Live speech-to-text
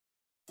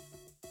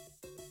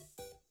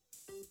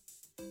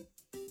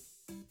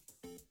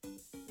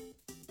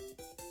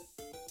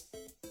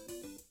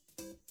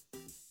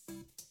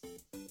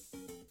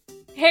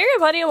Hey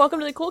everybody, and welcome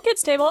to the Cool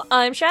Kids Table.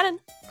 I'm Shannon.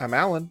 I'm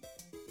Alan.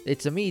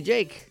 It's a me,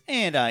 Jake.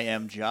 And I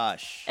am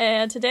Josh.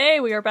 And today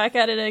we are back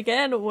at it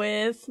again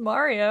with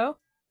Mario.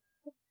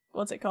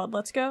 What's it called?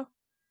 Let's Go?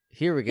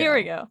 Here we go. Here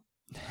we go.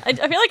 I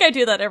feel like I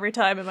do that every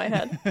time in my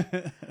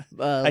head.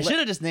 I should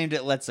have just named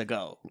it Let's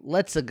Go.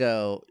 Let's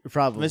go,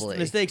 probably.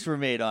 Mistakes were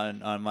made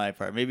on my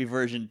part. Maybe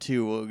version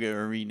 2 will get a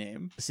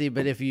rename. See,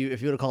 but if you would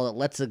have called it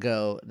Let's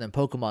Go, then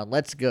Pokemon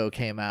Let's Go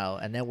came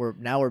out, and then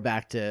we're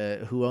back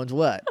to who owns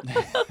what.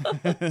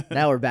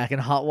 Now we're back in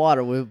hot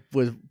water with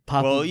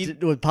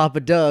Papa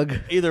Doug.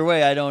 Either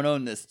way, I don't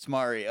own this. It's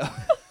Mario.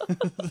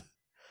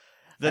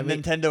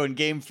 Nintendo and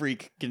Game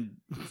Freak can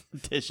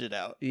dish it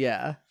out.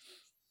 Yeah.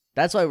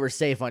 That's why we're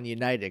safe on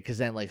United, because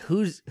then, like,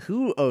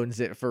 who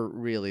owns it for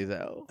really,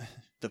 though?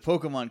 The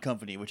Pokemon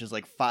Company, which is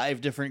like 5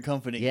 different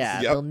companies.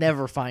 Yeah, They'll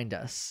never find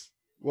us.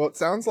 Well, it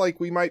sounds like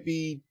we might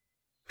be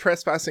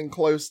trespassing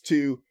close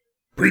to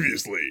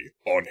previously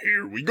on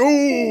Here We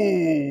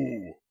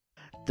Go.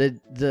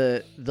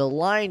 The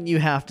line you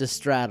have to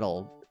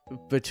straddle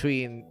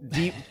between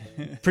deep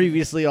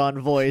previously on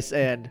voice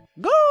and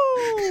go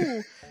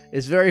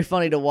is very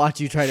funny to watch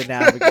you try to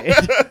navigate.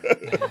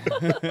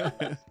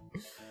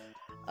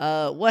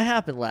 What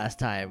happened last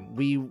time?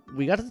 We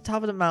got to the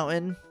top of the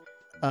mountain.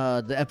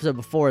 The episode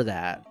before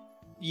that.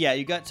 Yeah,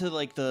 you got to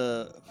like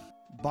the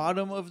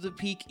bottom of the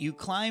peak. You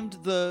climbed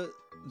the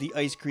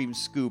ice cream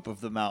scoop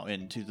of the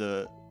mountain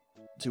to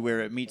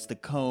where it meets the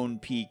cone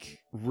peak.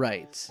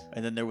 Right.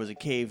 And then there was a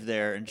cave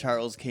there, and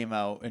Charles came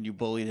out, and you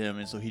bullied him,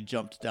 and so he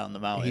jumped down the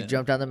mountain. He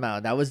jumped down the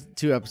mountain. That was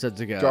 2 episodes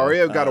ago.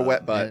 Dario got a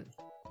wet butt.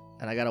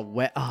 And I got a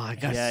wet. Oh, I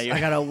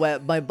got a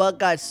wet. My butt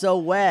got so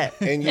wet.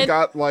 And you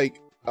got like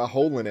a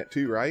hole in it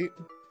too, right?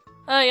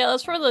 Oh yeah,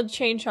 that's where the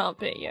chain chomp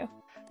bit you.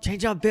 Chain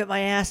chomp bit my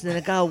ass, and then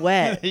it got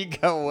wet. He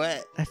got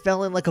wet. I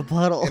fell in like a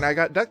puddle. And I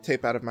got duct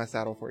tape out of my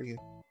saddle for you.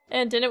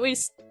 And didn't we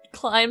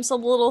climb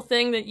some little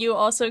thing that you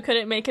also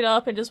couldn't make it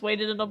up and just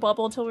waited in a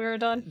bubble until we were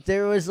done?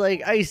 There was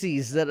like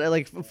ices that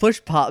like push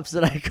pops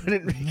that I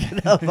couldn't make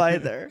it up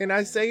either. And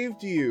I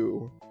saved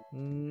you.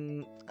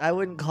 I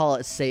wouldn't call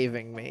it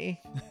saving me.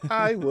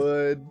 I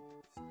would.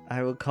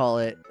 I would call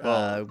it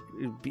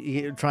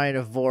trying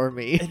to vor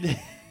me.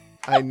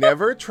 I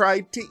never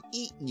tried to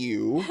eat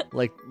you.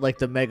 like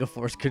the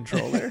Megaforce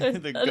controller.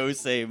 The Go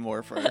Save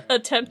Morpher.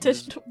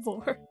 Attempted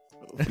vor.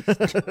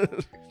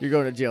 You're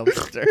going to jail,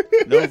 mister.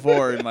 No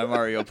vor in my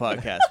Mario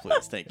podcast,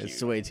 please. Thank you.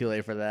 It's way too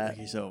late for that.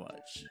 Thank you so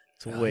much.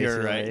 It's way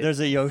You're too right. late. There's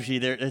a Yoshi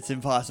there. It's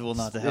impossible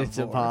not to have It's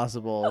vor.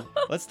 impossible.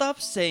 Let's stop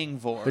saying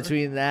vor.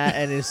 Between that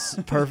and his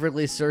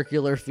perfectly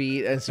circular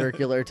feet and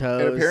circular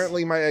toes. And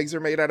apparently my eggs are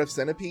made out of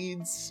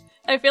centipedes.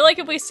 I feel like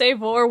if we say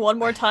vor one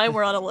more time,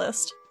 we're on a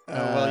list.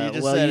 Well, you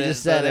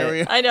just said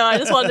it. I know, I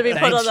just wanted to be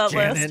put on that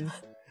Shannon. list.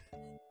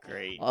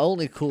 Great.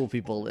 Only cool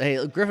people.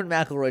 Hey, Griffin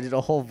McElroy did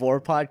a whole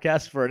vor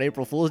podcast for an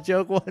April Fool's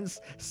joke once,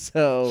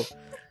 so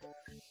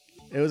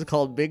it was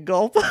called Big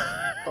Gulp.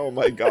 Oh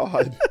my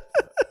god.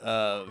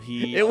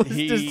 It was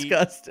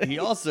disgusting. He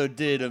also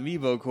did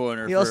Amiibo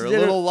Corner He for also a did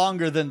little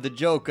longer than the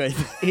joke, I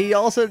think. He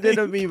also did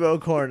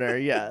Amiibo Corner,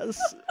 yes,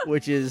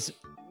 which is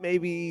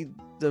maybe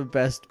the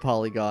best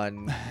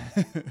Polygon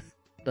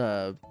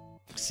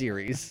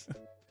series.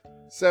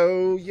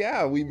 So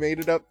yeah, we made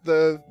it up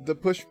the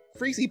push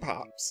freezy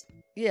pops.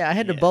 Yeah, I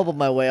had to bubble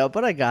my way up,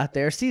 but I got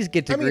there. C's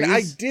get degrees. I mean,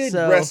 I did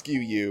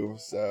rescue you,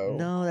 so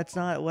No, that's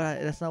not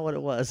what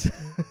it was.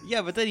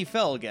 Yeah, but then he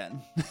fell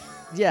again.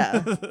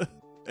 Yeah.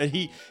 And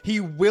he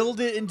willed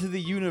it into the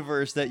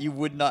universe that you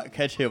would not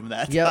catch him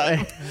that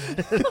time.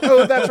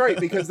 Oh, that's right,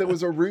 because there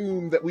was a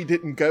room that we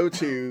didn't go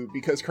to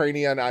because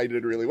Crania and I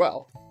did really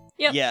well.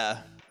 Yep. Yeah,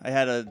 I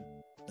had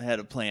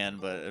a plan,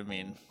 but I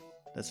mean,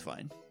 that's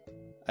fine.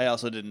 I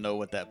also didn't know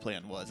what that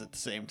plan was at the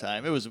same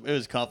time. It was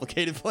a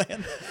complicated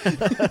plan.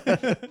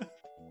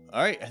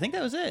 All right, I think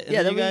that was it. And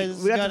Yeah, then then you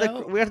guys we got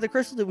got to the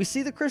crystal. Did we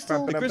see the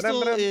crystal? The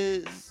crystal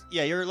is,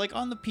 you're like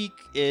on the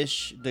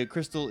peak-ish. The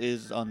crystal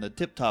is on the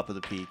tip top of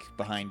the peak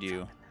behind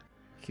you.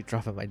 Keep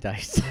dropping my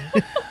dice.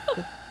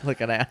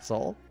 Like an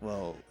asshole.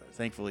 Well,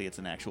 thankfully it's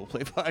an actual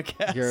play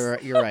podcast.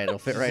 You're right. It'll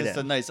fit right It's just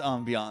in. a nice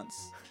ambiance.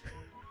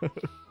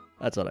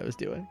 That's what I was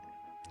doing.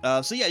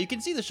 So yeah, you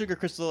can see the sugar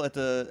crystal at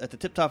the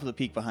tip top of the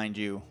peak behind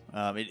you.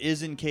 It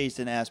is encased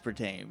in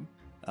aspartame,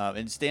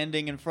 and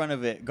standing in front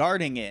of it,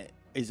 guarding it,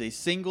 is a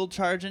single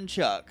charging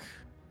Chuck.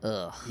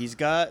 Ugh. He's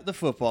got the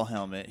football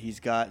helmet. He's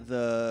got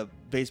the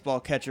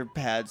baseball catcher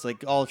pads,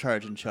 like all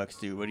charging Chucks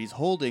do. But he's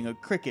holding a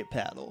cricket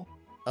paddle.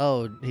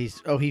 Oh,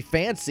 he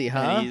fancy,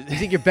 huh? And You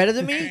think you're better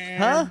than me,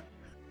 huh?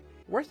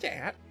 Where's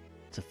that?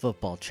 It's a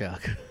football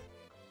Chuck.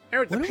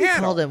 Oh, it's What a did we call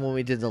paddle. them when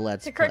we did the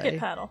Let's It's a Play? cricket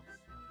paddle.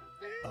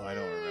 Oh, I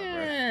don't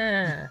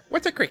remember.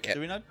 What's a cricket? Did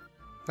we not?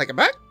 Like a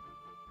buck?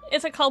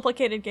 It's a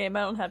complicated game,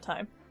 I don't have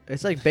time.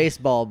 It's like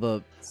baseball,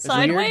 but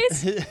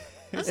Sideways? It's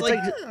It's like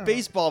like-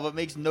 baseball, but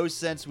makes no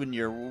sense when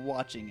you're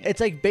watching it. it's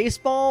like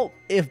baseball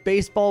if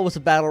baseball was a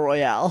battle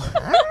royale.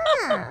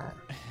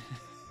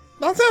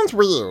 That sounds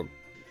weird.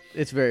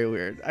 It's very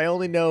weird. I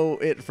only know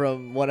it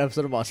from one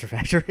episode of Monster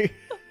Factory.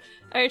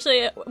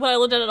 Actually, when I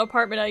lived in an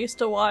apartment, I used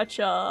to watch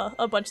a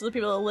bunch of the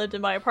people that lived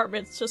in my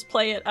apartments just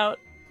play it out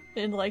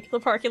in like the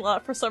parking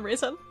lot for some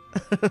reason.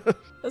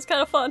 It's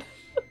kind of fun.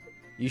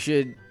 You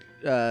should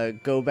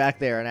go back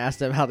there and ask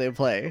them how they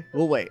play.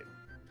 We'll wait.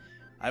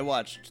 I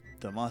watched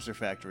the Monster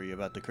Factory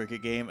about the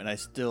cricket game, and I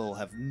still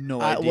have no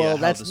idea Well,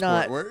 how that's the sport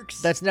not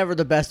works. That's never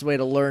the best way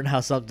to learn how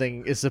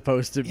something is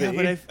supposed to be. Yeah,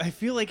 but I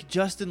feel like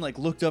Justin like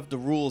looked up the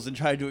rules and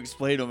tried to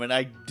explain them, and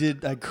I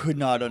could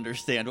not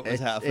understand what was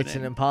happening. It's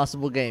an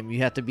impossible game. You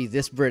have to be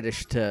this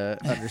British to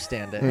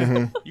understand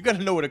it. You got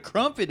to know what a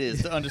crumpet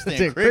is to understand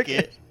To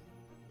cricket.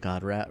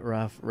 God,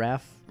 Ralphio,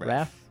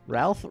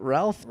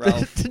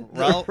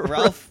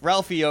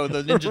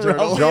 The Ninja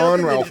Turtle.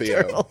 John the Ninja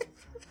Ralphio. Turtle.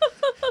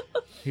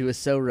 He was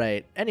so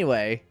right.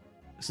 Anyway,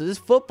 so this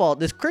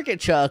cricket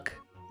Chuck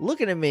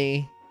looking at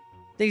me,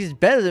 thinks he's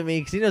better than me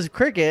because he knows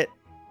cricket.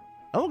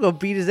 I'm gonna go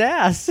beat his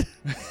ass.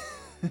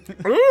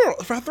 Ooh,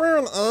 if I throw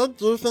an egg,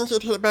 do you think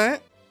it'd hit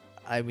back?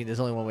 I mean, there's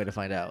only one way to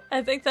find out.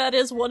 I think that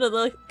is one of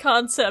the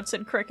concepts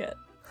in cricket.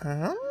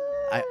 Huh?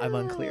 I'm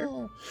unclear.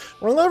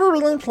 We never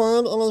really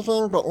played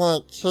anything but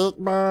like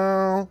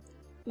kickball.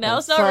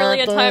 Now's not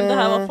really a time to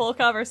have a Soccer. full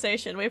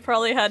conversation. We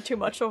probably had too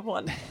much of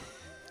one.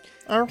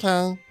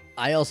 Okay.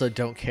 I also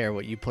don't care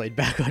what you played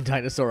back on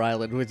Dinosaur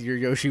Island with your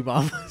Yoshi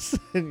mamas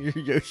and your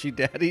Yoshi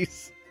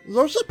daddies.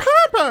 Yoshi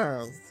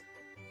Papas!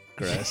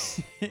 Gross.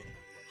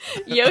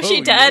 Yoshi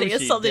Oh, Daddy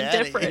Yoshi is something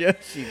Daddy. different.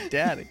 Yoshi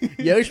daddy.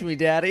 Yoshi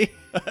daddy.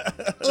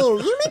 Oh,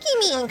 you're making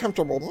me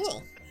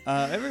uncomfortable.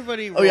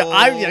 Everybody roll, Oh yeah,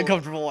 I'm the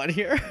uncomfortable one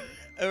here.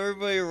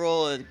 Everybody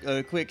roll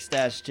a quick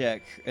stash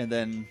check, and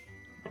then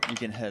you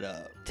can head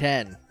up.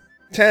 10.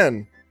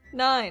 10.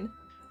 9.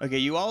 Okay,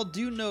 you all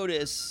do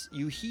notice,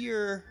 you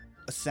hear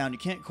a sound. You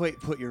can't quite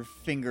put your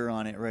finger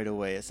on it right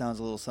away. It sounds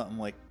a little something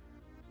like...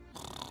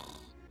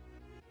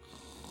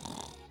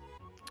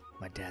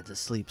 My dad's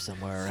asleep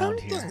somewhere around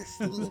here.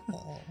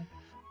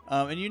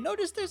 and you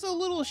notice there's a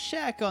little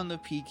shack on the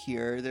peak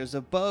here. There's a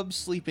bub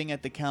sleeping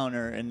at the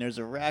counter, and there's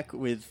a rack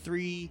with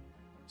 3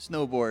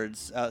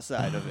 snowboards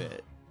outside of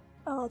it.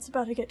 Oh, it's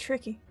about to get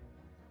tricky.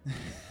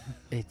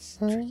 It's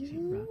tricky.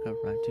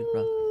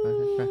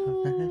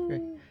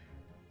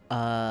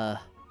 How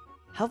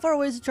far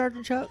away is the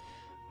charging truck?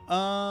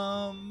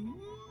 Snowboarding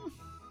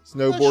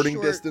a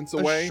short- distance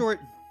away?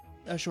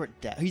 A short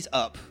dash. He's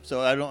up,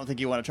 so I don't think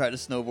you want to try to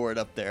snowboard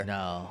up there.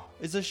 No.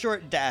 It's a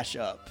short dash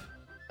up.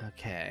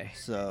 Okay.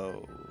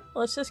 So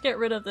Let's just get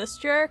rid of this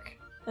jerk,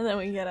 and then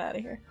we can get out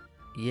of here.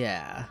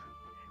 Yeah.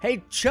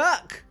 Hey,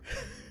 Chuck!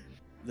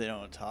 they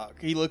don't talk.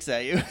 He looks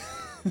at you.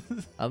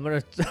 I'm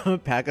gonna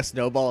pack a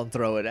snowball and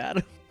throw it at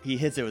him. He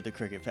hits it with the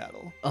cricket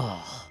paddle,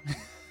 Oh.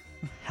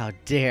 How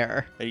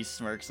dare. and he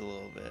smirks a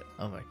little bit.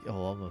 I'm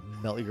gonna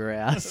melt your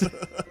ass.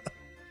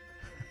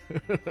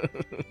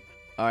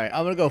 Alright,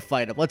 I'm gonna go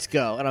fight him. Let's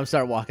go. And I'm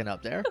start walking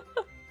up there.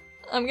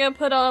 I'm gonna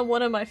put on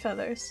one of my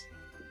feathers.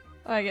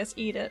 Or I guess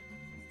eat it.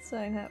 So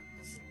I have.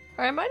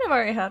 Or I might have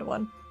already had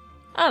one.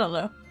 I don't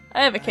know.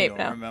 I have a cape I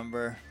now. don't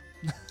remember.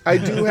 I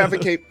do have a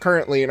cape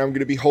currently, and I'm going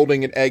to be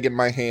holding an egg in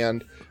my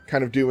hand,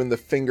 kind of doing the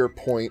finger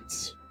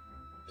points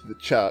to the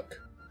Chuck.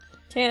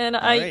 Can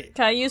Alright.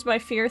 I use my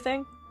fear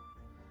thing?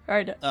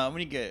 Or When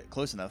you get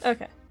close enough.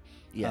 okay.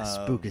 Yeah,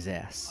 spook his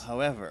ass.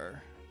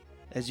 However,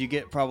 as you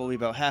get probably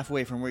about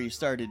halfway from where you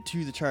started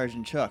to the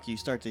charging truck, you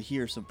start to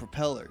hear some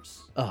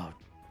propellers. Oh,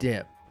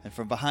 dip. And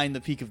from behind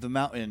the peak of the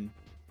mountain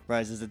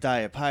rises a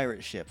Dia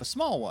pirate ship, a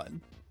small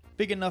one,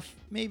 big enough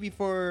maybe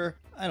for,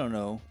 I don't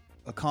know,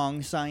 a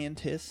Kong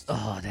scientist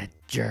Oh, that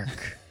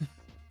jerk.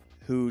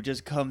 who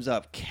just comes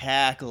up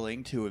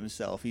cackling to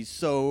himself. He's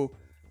so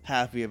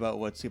happy about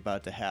what's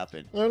about to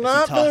happen. You're As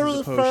not he tosses very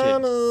a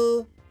potion,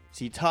 funny. as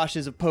he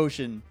tosses a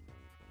potion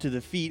to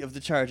the feet of the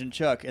charging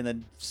Chuck and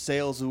then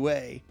sails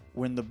away.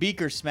 When the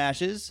beaker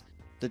smashes,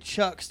 the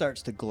Chuck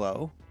starts to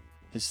glow.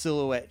 His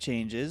silhouette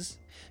changes.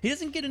 He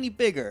doesn't get any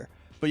bigger,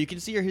 but you can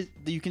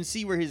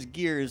see where his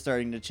gear is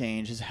starting to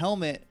change. His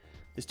helmet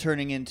is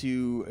turning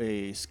into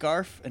a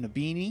scarf and a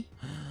beanie.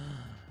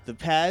 The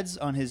pads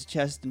on his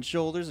chest and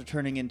shoulders are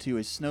turning into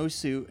a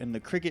snowsuit, and the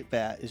cricket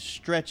bat is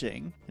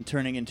stretching and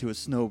turning into a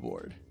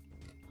snowboard.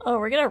 Oh,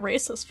 we're gonna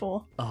race this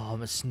fool. Oh, I'm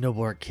gonna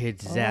snowboard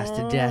kid's ass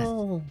to death.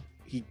 Oh.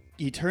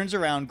 He turns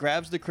around,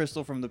 grabs the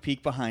crystal from the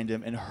peak behind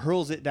him, and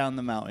hurls it down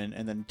the mountain,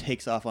 and then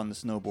takes off on the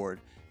snowboard,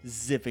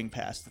 zipping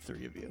past the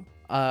 3 of you.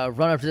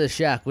 Run up to the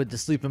shack with the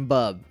sleeping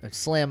bub and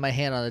slam my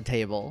hand on the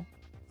table.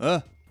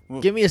 Well,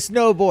 Give me a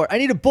snowboard. I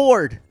need a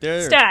board.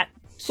 there. Stat!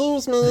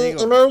 Excuse There me, you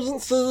go.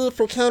 emergency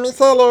for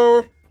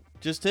Camicello.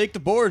 Just take the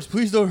boards.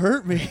 Please don't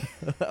hurt me.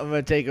 I'm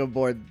gonna take a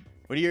board.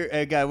 What do your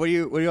guy? What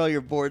do all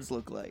your boards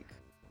look like?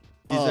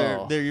 These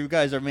Oh. are you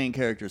guys are main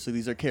characters, so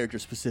these are character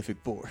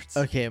specific boards.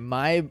 Okay,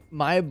 my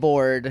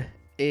board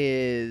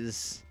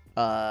is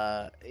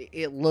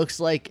it looks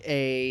like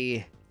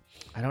a,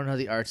 I don't know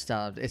the art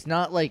style. It's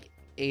not like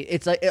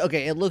it's like,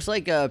 okay, it looks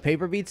like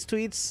Paper Beats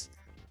tweets.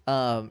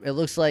 It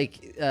looks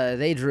like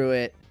they drew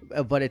it,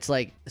 but it's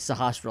like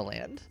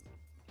Sahasraland.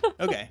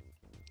 Okay.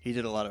 He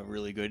did a lot of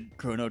really good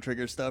Chrono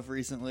Trigger stuff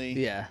recently.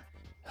 Yeah.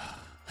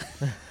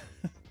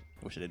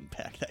 Wish I didn't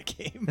pack that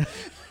game.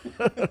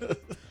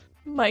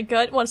 My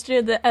gut wants to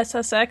do the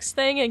SSX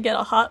thing and get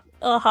a hot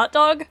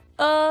dog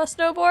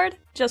snowboard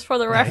just for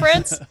the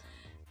reference,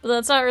 but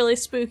that's not really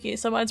spooky.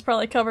 So mine's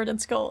probably covered in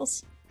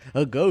skulls.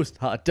 A ghost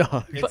hot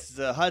dog. It's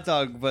a hot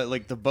dog, but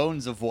like the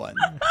bones of one.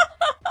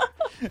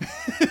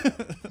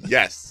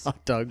 Yes.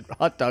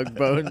 Hot dog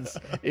bones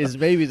is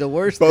maybe the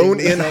worst Bone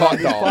thing we've in said hot on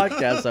this dog.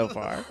 podcast so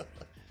far.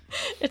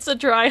 It's a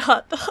dry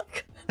hot dog.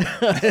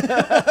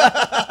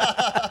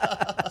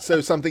 So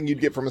something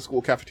you'd get from a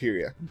school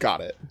cafeteria.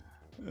 Got it.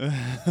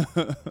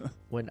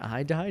 When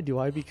I die, do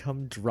I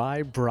become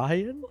Dry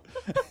Brian?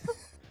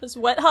 There's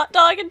wet hot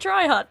dog and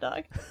dry hot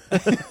dog.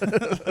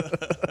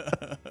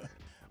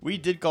 We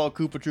did call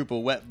Koopa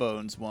Troopa wet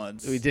bones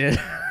once. We did.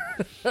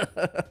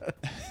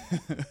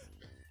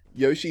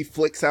 Yoshi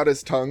flicks out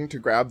his tongue to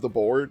grab the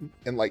board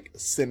and like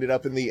send it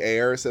up in the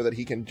air so that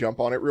he can jump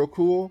on it real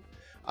cool.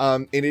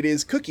 And it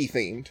is cookie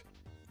themed,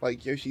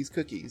 like Yoshi's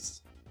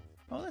cookies.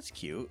 Oh, that's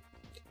cute.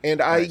 And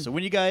Alright, so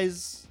when you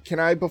guys... can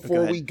I,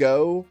 before ahead. we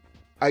go,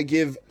 I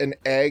give an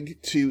egg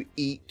to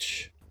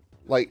each.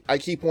 Like, I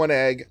keep one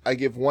egg. I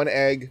give one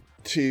egg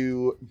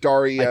to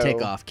Dario. I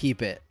take off.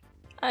 Keep it.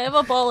 I have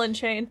a ball and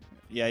chain.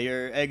 Yeah,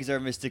 your eggs are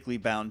mystically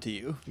bound to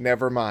you.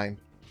 Never mind.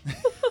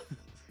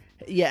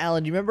 Yeah,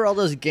 Alan, do you remember all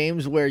those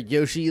games where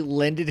Yoshi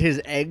lended his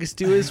eggs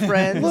to his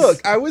friends? Look,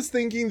 I was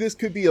thinking this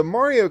could be a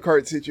Mario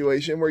Kart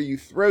situation where you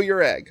throw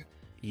your egg.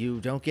 You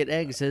don't get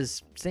eggs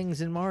as things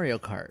in Mario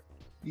Kart.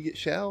 You get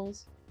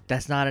shells.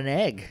 That's not an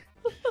egg.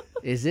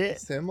 Is it?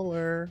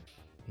 Similar.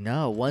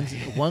 No,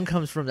 one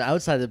comes from the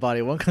outside of the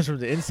body, one comes from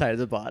the inside of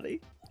the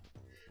body.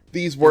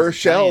 These were There's a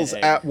giant shells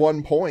egg. at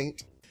one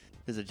point.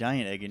 There's a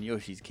giant egg in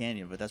Yoshi's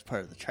Canyon, but that's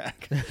part of the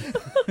track.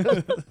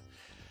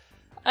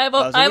 I have so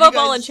I have when a you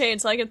ball guys- and chain,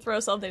 so I can throw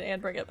something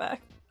and bring it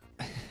back.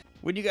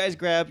 When you guys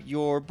grab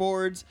your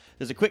boards,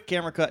 there's a quick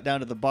camera cut down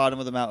to the bottom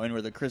of the mountain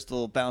where the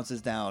crystal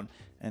bounces down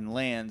and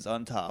lands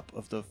on top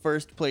of the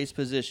first place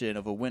position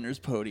of a winner's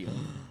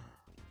podium.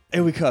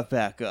 And we cut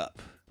back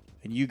up,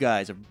 and you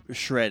guys are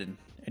shredding,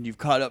 and you've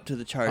caught up to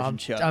the charging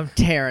Chuck. I'm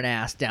tearing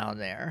ass down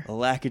there. A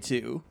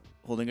Lakitu,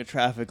 holding a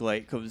traffic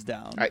light, comes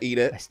down. I eat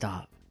it. I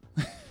stop.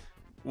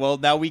 Well,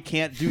 now we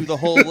can't do the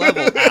whole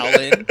level,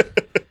 Alan.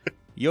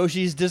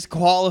 Yoshi's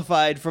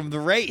disqualified from the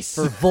race.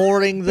 For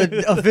boring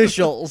the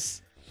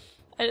officials.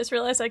 I just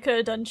realized I could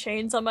have done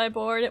chains on my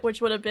board,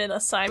 which would have been a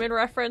Simon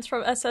reference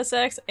from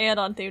SSX and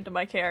on theme to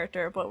my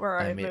character, but we're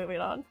already moving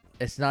on.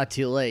 It's not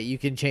too late. You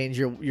can change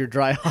your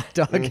dry hot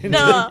dog into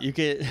No, You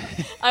could.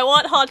 I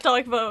want hot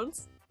dog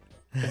bones.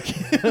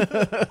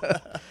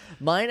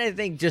 Mine, I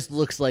think, just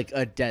looks like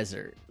a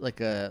desert, like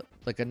a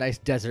nice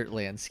desert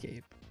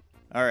landscape.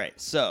 All right,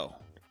 so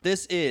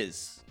this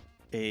is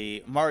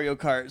a Mario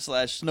Kart /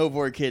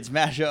 Snowboard Kids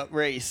mashup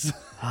race.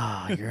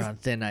 Ah, you're on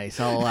thin ice.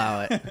 I'll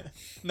allow it.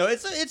 No,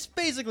 it's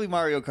basically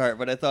Mario Kart,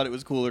 but I thought it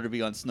was cooler to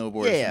be on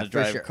snowboards Yeah, than to for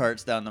drive sure.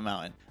 carts down the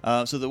mountain.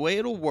 So the way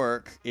it'll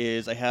work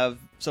is I have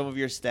some of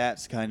your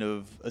stats kind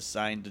of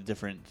assigned to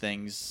different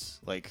things,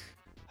 like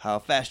how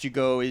fast you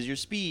go is your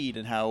speed,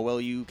 and how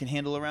well you can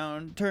handle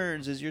around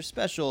turns is your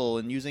special,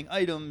 and using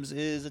items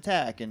is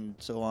attack, and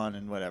so on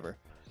and whatever.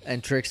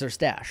 And tricks are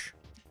stash.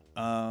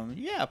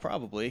 Yeah,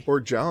 probably. Or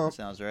That jump.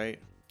 sounds right.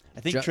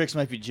 I think Jump. tricks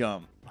might be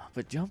jump,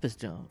 But jump is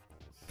jump.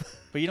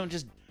 but you don't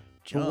just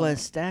jump. But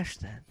what's stash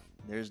then?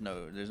 There's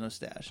no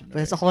stash. In the But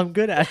that's race. all I'm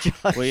good at,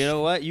 Josh. Well, you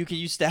know what? You can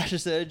use stash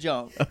instead of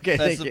jump. Okay,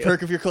 that's thank the you.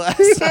 perk of your class.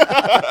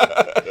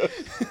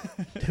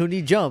 Who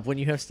need jump when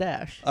you have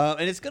stash?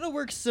 And it's gonna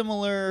work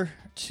similar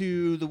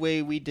to the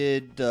way we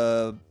did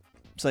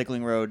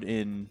Cycling Road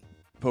in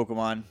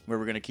Pokemon, where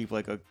we're gonna keep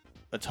like a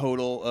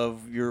total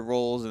of your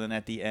rolls, and then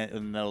at the end,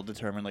 and that'll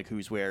determine like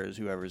who's where is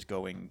whoever's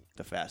going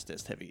the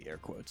fastest. Heavy air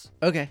quotes.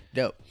 Okay,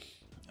 dope.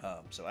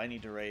 So I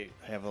need to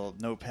have a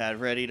notepad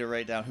ready to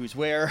write down who's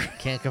where.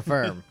 Can't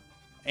confirm.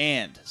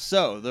 And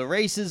so the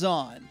race is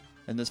on,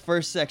 and this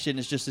first section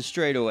is just a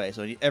straightaway.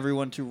 So I need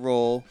everyone to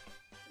roll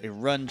a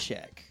run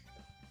check.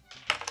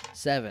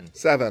 7.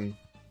 7.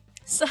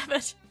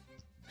 7.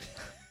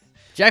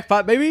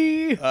 Jackpot,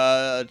 baby!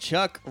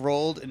 Chuck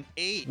rolled an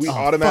 8. We Oh,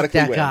 automatically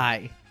fuck that win.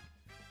 guy.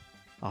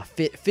 Oh,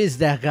 fizz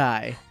that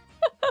guy.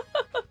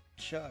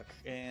 Chuck,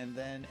 and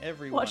then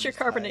everyone. Watch your is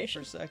tied carbonation.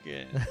 For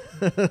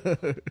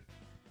second.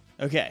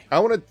 Okay, I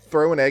want to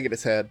throw an egg at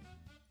his head.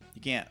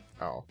 you can't.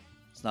 Oh.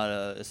 It's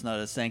not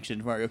a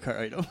sanctioned Mario Kart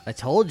item. I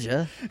told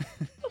you.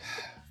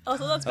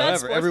 Also, that's bad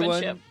However,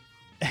 sportsmanship.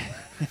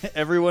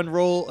 everyone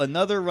roll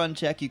another run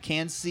check. You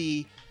can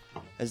see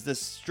as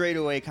this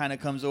straightaway kind of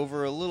comes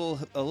over a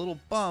little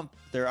bump.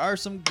 There are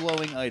some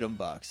glowing item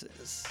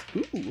boxes.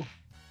 Ooh.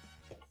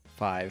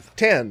 5.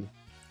 10.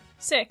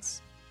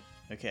 6.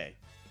 Okay,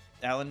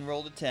 Alan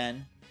rolled a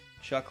 10.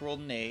 Chuck rolled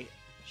an 8.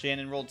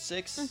 Shannon rolled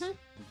 6. Mhm.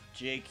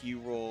 Jake, you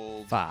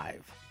rolled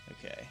 5.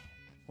 Okay.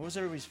 What was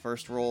everybody's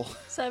first roll?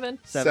 7.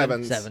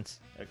 Sevens. 7s.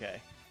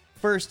 Okay.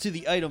 First to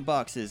the item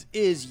boxes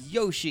is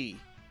Yoshi.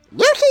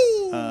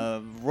 Yoshi!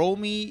 Roll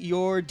me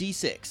your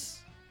d6.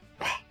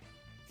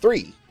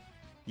 3.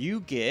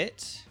 You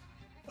get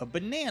a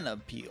banana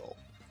peel.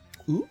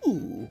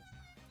 Ooh.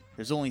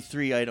 There's only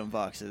 3 item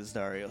boxes,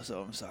 Dario,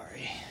 so I'm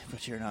sorry.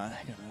 But you're not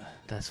gonna...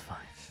 That's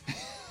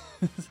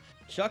fine.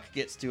 Chuck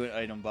gets to an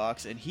item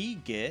box, and he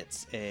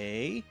gets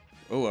a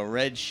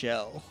red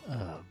shell.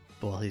 Oh,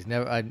 well, he's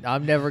never.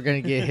 I'm never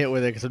gonna get hit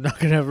with it because I'm not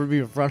gonna ever be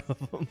in front of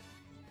him.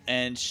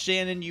 And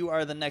Shannon, you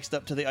are the next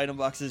up to the item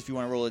boxes if you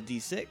want to roll a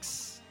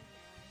d6.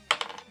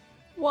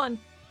 1.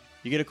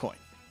 You get a coin.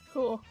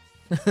 Cool.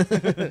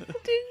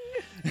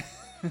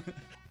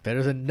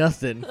 Better than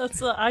nothing. That's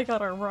the I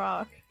got a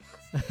rock.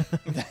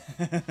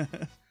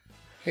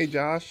 Hey,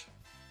 Josh.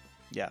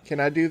 Yeah. Can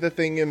I do the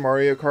thing in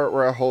Mario Kart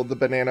where I hold the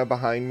banana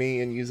behind me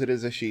and use it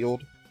as a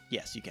shield?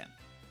 Yes, you can.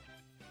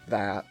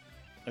 That.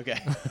 Okay.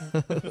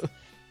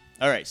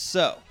 All right,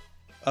 so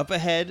up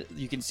ahead,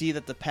 you can see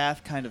that the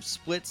path kind of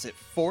splits. It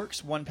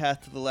forks, one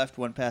path to the left,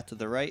 one path to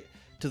the right.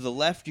 To the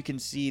left, you can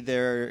see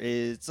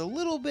it's a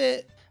little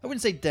bit, I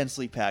wouldn't say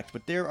densely packed,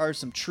 but there are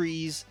some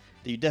trees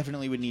that you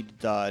definitely would need to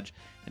dodge.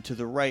 And to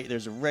the right,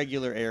 there's a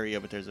regular area,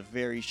 but there's a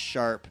very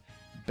sharp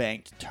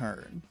banked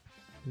turn.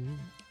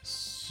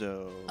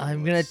 So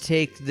I'm gonna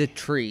take the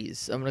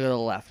trees. I'm gonna go to the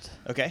left.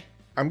 Okay.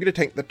 I'm going to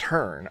take the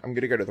turn. I'm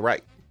going to go to the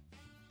right.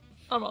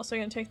 I'm also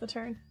gonna take the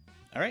turn.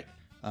 All right.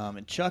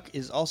 And Chuck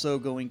is also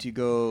going to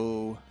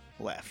go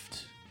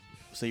left.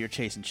 So you're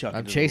chasing Chuck. I'm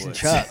into the chasing woods.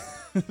 Chuck.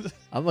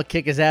 I'm gonna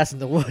kick his ass in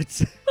the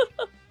woods.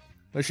 I'm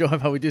gonna show him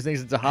how we do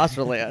things in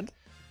Zahastra land.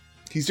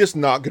 He's just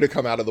not going to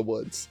come out of the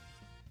woods.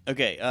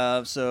 Okay,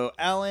 so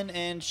Alan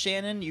and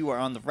Shannon, you are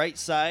on the right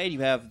side.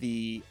 You have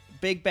the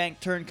big bank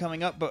turn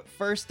coming up, but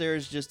first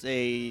there's just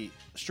a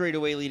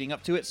straightaway leading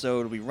up to it, so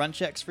it'll be run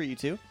checks for you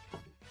two.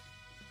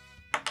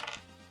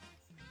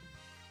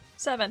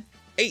 7.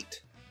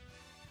 8.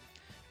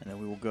 And then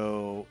we will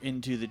go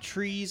into the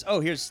trees.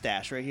 Oh, here's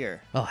Stash right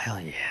here. Oh hell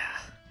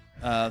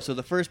yeah! So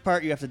the first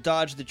part, you have to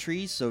dodge the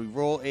trees, so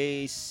roll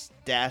a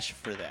Stash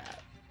for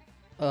that.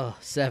 Oh,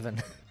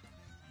 7.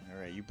 All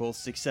right, you both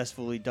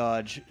successfully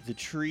dodge the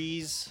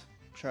trees.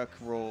 Chuck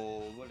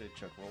rolled... What did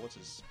Chuck roll? What's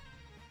his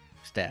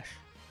Stash.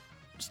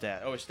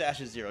 stat? Oh, his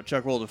Stash is 0.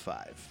 Chuck rolled a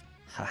 5.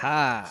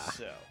 Haha.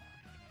 So,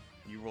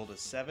 you rolled a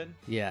 7?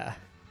 Yeah,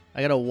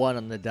 I got a 1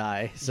 on the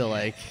die, so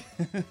like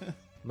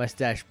my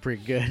stash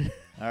pretty good.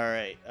 All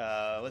right,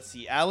 let's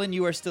see. Alan,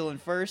 you are still in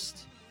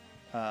first.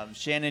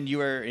 Shannon,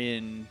 you are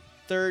in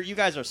third. You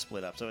guys are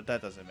split up, so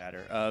that doesn't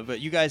matter.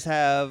 But you guys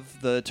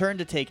have the turn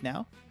to take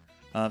now.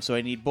 So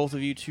I need both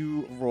of you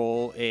to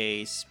roll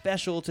a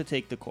special to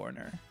take the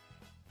corner.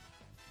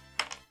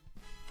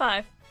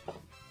 5.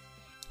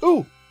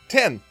 Ooh,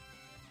 10.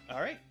 All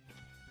right.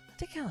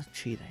 I think I was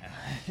cheating.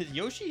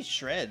 Yoshi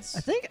shreds. I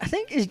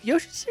think is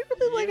Yoshi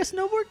secretly like a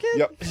snowboard kid?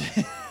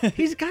 Yep.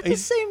 He's got the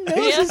He's- same nose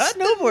He's as got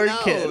the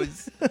snowboard kid.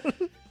 nose.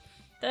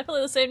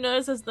 Definitely the same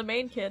nose as the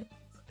main kid.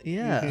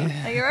 Yeah.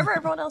 I remember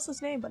everyone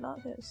else's name, but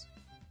not his.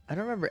 I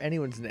don't remember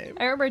anyone's name.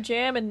 I remember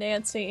Jam and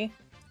Nancy.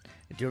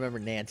 I do remember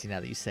Nancy now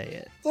that you say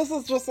it. This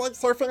is just like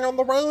surfing on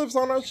the waves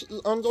on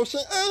Yoshi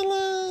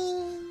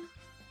Island.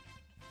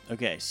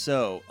 Okay,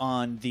 so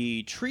on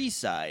the tree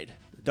side,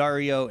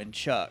 Dario and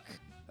Chuck,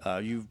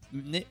 you've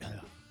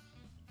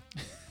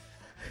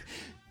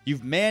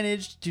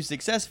managed to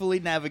successfully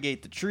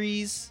navigate the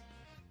trees.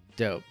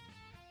 Dope.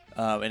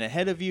 And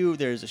ahead of you,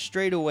 there's a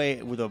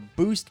straightaway with a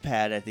boost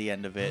pad at the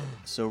end of it.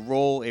 So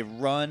roll a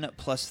run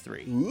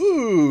 +3.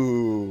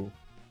 Ooh.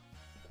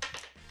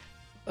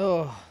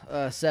 Oh,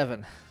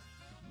 7.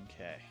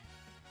 Okay.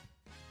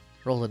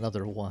 Roll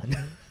another 1.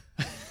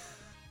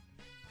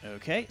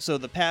 Okay, so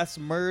the paths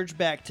merge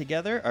back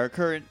together. Our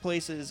current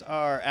places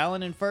are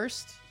Alan in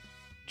first,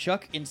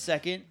 Chuck in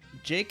second,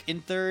 Jake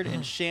in third,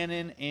 and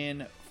Shannon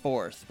in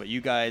fourth. But you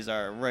guys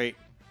are right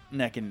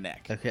neck and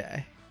neck.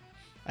 Okay.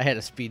 I had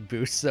a speed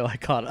boost, so I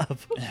caught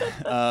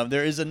up.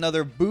 There is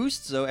another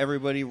boost, so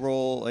everybody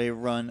roll a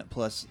run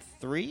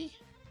 +3.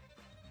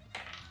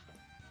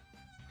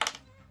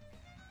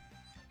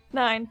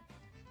 9.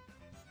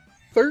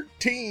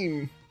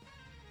 13.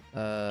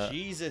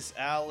 Jesus,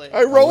 Alan.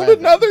 I rolled 11.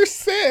 another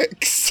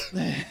 6.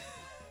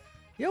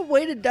 You have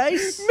weighted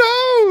dice?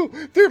 No!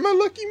 They're my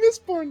lucky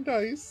Mistborn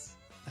dice.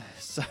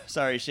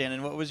 Sorry,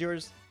 Shannon. What was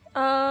yours?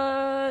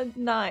 9.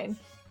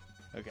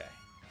 Okay.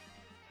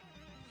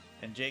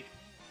 And Jake?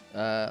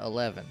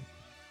 11.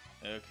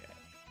 Okay.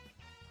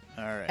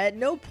 All right. At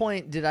no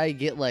point did I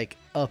get like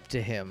up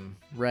to him,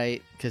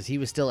 right? Because he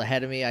was still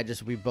ahead of me.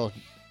 We both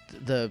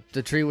the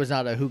tree was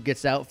not a who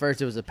gets out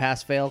first. It was a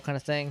pass fail kind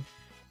of thing.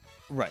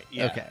 Right.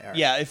 Yeah. Okay, all right.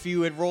 Yeah. If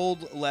you had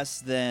rolled less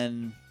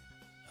than,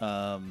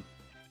 I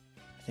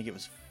think it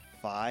was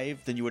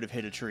 5, then you would have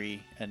hit a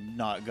tree and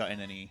not gotten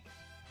any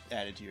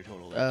added to your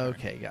total. that turn.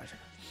 Okay, gotcha.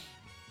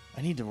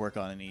 I need to work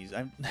on these.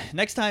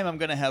 Next time I'm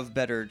gonna have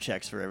better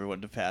checks for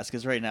everyone to pass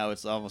because right now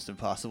it's almost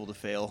impossible to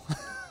fail.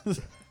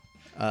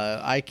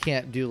 I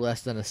can't do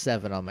less than a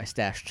 7 on my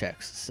stash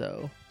checks,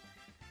 so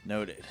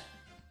Noted.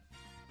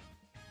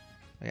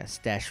 I got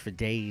stash for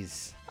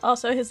days.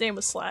 Also, his name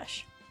was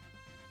Slash.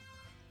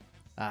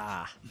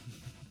 Ah,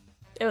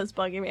 It was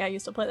bugging me. I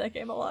used to play that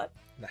game a lot.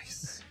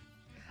 Nice.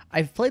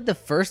 I've played the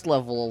first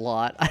level a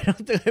lot. I don't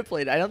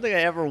think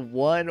I ever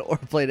won or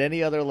played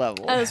any other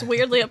level. I was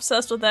weirdly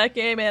obsessed with that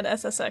game and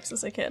SSX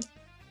as a kid.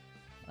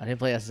 I didn't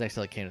play SSX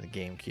till it came to the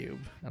GameCube,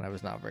 and I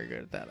was not very good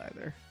at that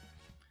either.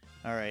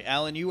 All right,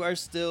 Alan, you are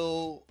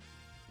still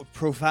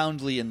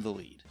profoundly in the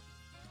lead.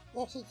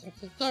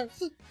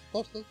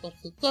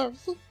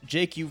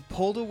 Jake, you've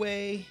pulled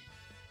away,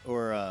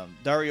 or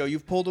Dario,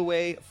 you've pulled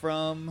away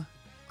from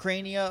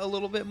Crania a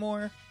little bit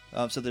more.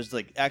 So there's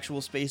like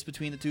actual space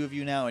between the two of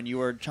you now, and you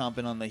are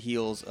chomping on the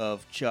heels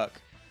of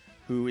Chuck,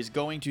 who is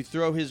going to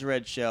throw his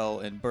red shell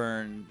and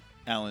burn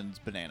Alan's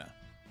banana.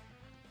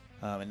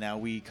 And now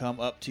we come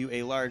up to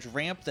a large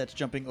ramp that's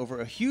jumping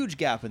over a huge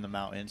gap in the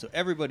mountain. So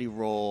everybody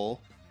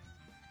roll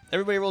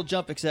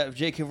jump except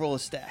Jake can roll a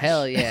stash.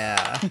 Hell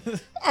yeah.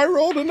 I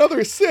rolled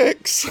another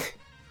 6.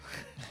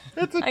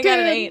 That's a 10. I got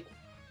an 8.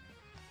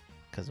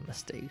 Because of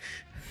mistake.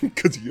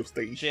 Because of your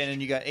stage. Shannon,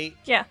 you got 8.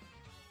 Yeah.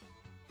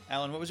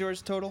 Alan, what was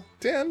yours total?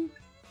 10.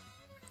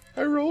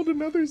 I rolled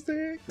another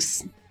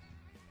 6.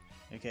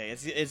 Okay,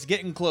 it's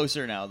getting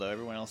closer now, though.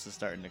 Everyone else is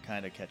starting to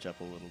kind of catch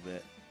up a little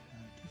bit.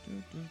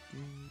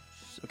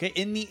 Okay,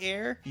 in the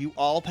air, you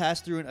all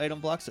pass through an item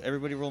block, so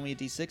everybody roll me a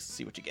d6 to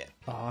see what you get.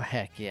 Oh,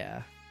 heck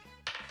yeah.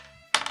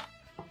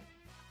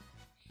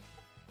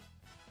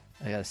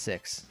 I got a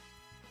 6.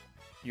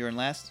 You're in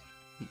last?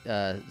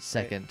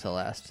 Second to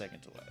last.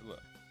 Second to last.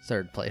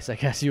 Third place, I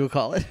guess you would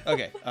call it.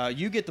 Okay,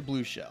 you get the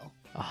blue shell.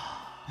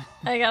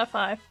 I got a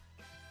 5.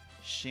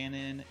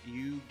 Shannon,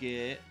 you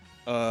get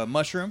a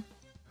mushroom.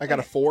 I got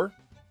a 4.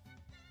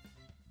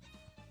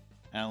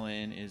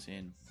 Alan is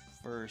in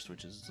first,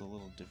 which is a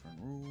little different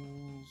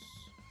rules.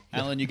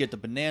 Alan, you get the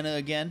banana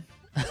again.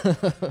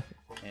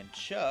 And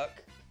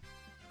Chuck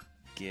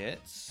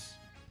gets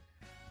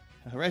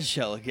a red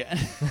shell again.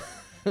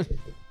 I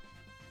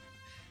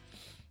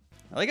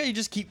like how you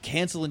just keep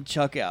canceling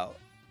Chuck out.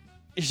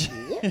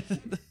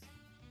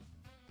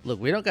 Look,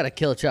 we don't got to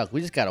kill Chuck.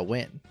 We just got to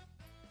win.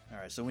 All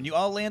right, so when you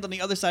all land on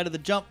the other side of the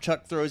jump,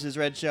 Chuck throws his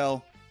red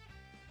shell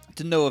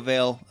to no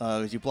avail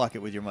as you block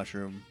it with your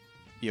mushroom,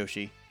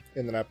 Yoshi.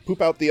 And then I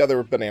poop out the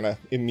other banana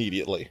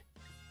immediately.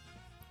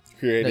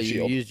 Create No, a you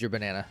shield. used your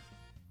banana.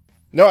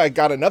 No, I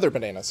got another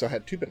banana, so I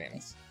had 2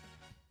 bananas.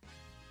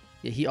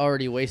 Yeah, he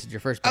already wasted your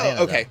first banana.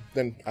 Oh, okay. though.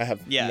 Then I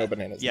have no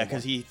bananas. Yeah, anymore.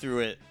 because he threw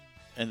it,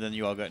 and then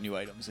you all got new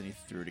items, and he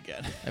threw it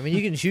again. I mean,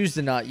 you can choose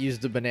to not use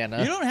the banana.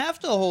 You don't have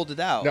to hold it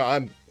out, No,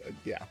 I'm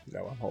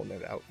holding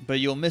it out. but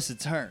you'll miss a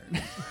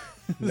turn.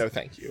 No,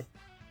 thank you.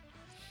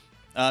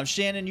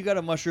 Shannon, you got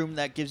a mushroom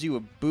that gives you a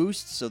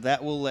boost, so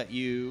that will lets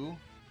you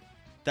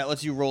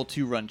roll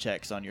 2 run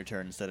checks on your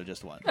turn instead of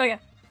just 1. Okay.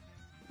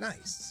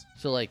 Nice.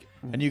 So, like,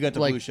 And you got the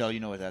Like- blue shell, you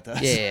know what that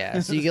does. yeah.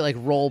 So you get, like,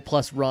 roll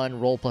plus run,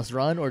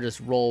 or just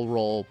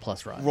roll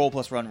plus run? Roll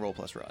plus run, roll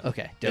plus run.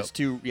 Okay, dope. It's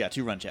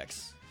 2 run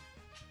checks.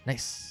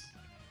 Nice.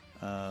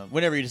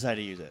 Whenever you decide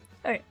to use it.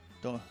 Okay.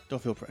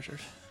 Don't feel pressured.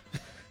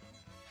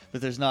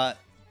 But there's not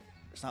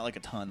like a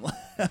ton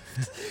left.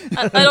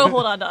 I don't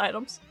hold on to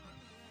items.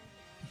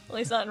 At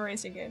least not in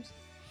racing games.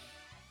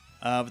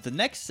 But the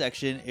next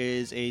section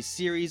is a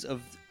series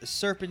of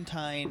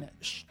serpentine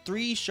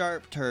 3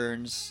 sharp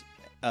turns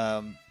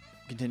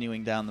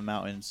continuing down the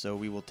mountain. So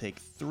we will take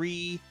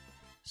 3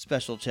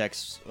 special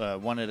checks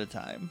one at a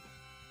time.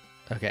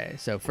 Okay,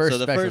 so So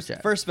the special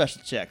check. first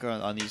special check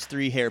on these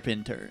 3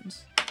 hairpin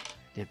turns.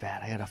 Did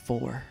bad. I got a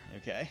 4.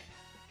 Okay.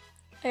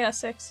 I got a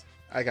 6.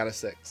 I got a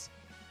 6.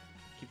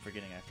 Keep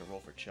forgetting I have to roll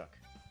for Chuck.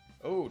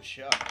 Oh,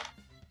 Chuck.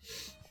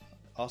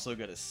 Also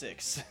got a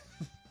 6.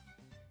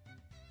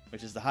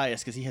 Which is the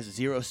highest because he has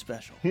 0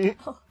 special.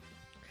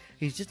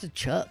 He's just a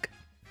Chuck.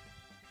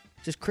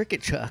 Just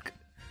Cricket Chuck.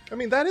 I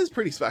mean, that is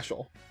pretty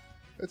special.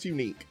 That's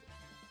unique.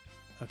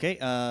 Okay.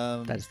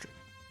 That is true.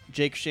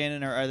 Jake,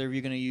 Shannon, are either of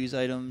you going to use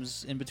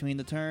items in between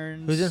the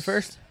turns? Who's in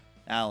first?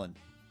 Alan.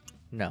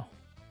 No. All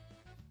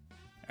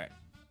right.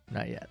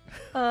 Not yet.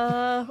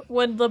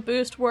 Would the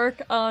boost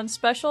work on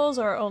specials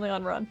or only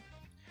on run?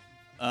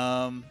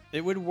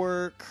 It would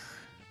work.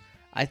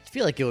 I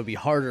feel like it would be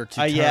harder to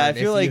turn yeah, I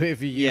feel like-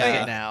 if you use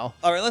yeah. it now.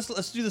 All right,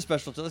 let's do the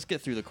special. Let's get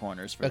through the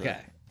corners for Okay.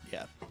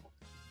 Yeah.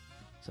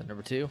 So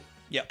number 2.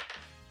 Yep.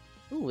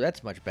 Ooh,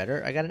 that's much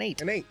better. I got an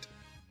 8. An 8.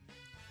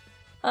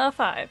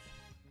 5.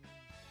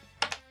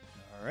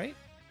 All right.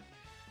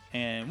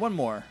 And one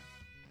more.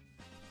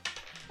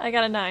 I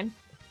got a 9.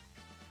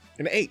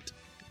 An 8.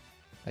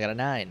 I got a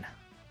 9.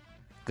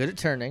 Good at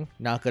turning,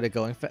 not good at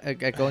going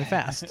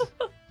fast.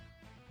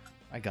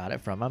 I got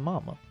it from my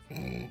mama.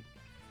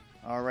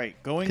 All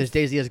right, going. Because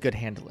Daisy has good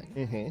handling.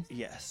 Mm-hmm.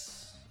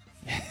 Yes.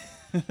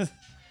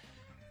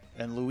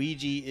 And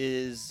Luigi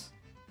is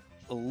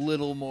a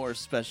little more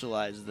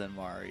specialized than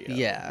Mario.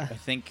 Yeah. I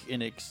think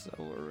in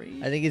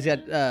acceleration. I think he's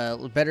got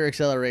better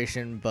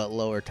acceleration, but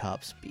lower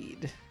top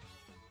speed.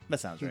 That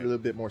sounds A right. little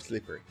bit more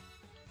slippery.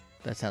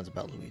 That sounds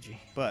about Luigi.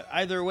 But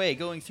either way,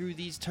 going through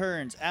these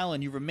turns,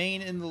 Alan, you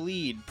remain in the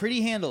lead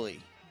pretty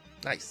handily.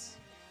 Nice.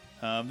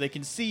 They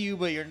can see you,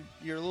 but you're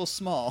a little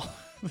small.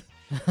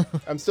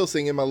 I'm still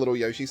singing my little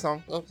Yoshi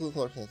song.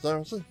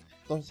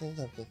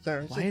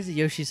 Why is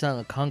Yoshi-san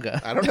a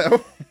conga? I don't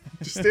know.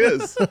 Just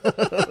is.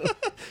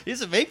 He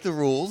doesn't make the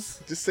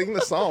rules. Just sing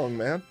the song,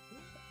 man.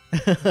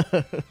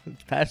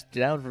 It's passed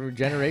down from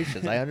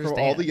generations. I understand.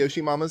 From all the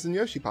Yoshi Mamas and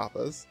Yoshi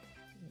Papas.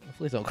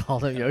 Please don't call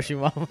them Yoshi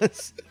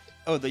Mamas.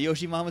 Oh, the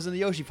Yoshi Mamas and the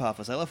Yoshi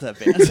Papas. I love that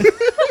band.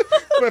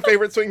 My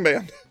favorite swing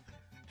band.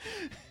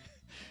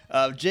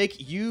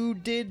 Jake, you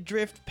did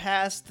drift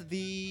past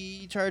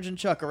the Charge and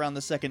Chuck around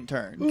the second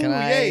turn. Ooh, Can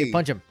I yay.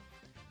 punch him?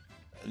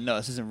 No,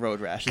 this isn't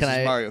Road Rash. This Can is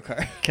I- Mario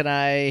Kart. Can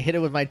I hit it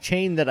with my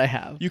chain that I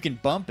have? You can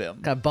bump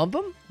him. Can I bump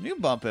him? You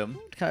can bump him.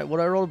 What do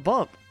I roll to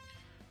bump?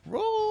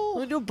 Roll.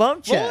 Let me do a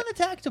bump Roll check. an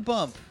attack to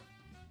bump.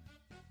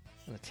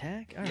 An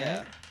attack? All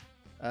Yeah.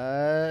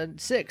 right.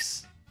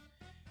 6.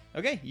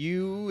 Okay,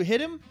 you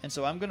hit him, and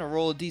so I'm going to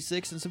roll a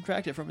d6 and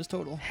subtract it from his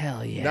total.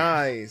 Hell yeah.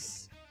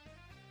 Nice.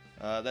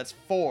 That's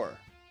 4.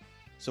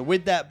 So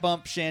with that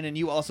bump, Shannon,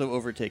 you also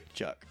overtake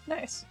Chuck.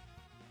 Nice.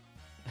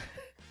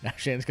 Now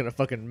Shannon's gonna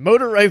fucking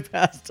motor right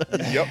past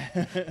us. Yep.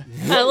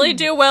 I only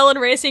do well in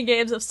racing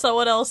games if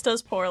someone else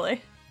does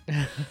poorly.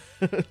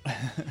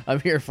 I'm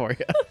here for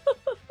you.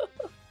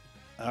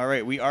 All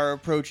right, we are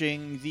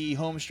approaching the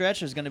home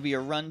stretch. There's going to be a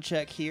run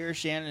check here,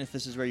 Shannon. If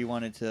this is where you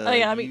wanted to, Oh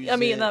yeah, use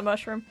I'm eating it. that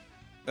mushroom.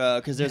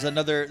 Because there's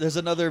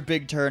another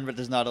big turn, but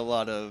there's not a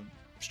lot of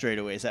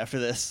straightaways after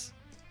this.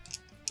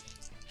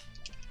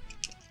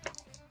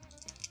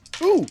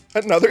 Ooh,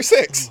 another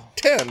 6.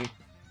 10.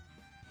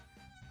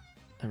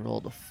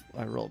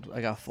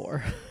 I got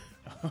 4.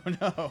 Oh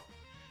no!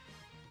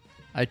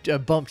 I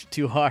bumped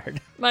too hard.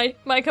 My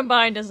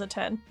combined is a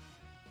 10.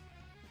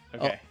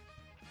 Okay.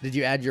 Did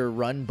you add your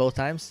run both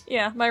times?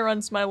 Yeah, my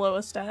run's my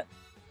lowest stat.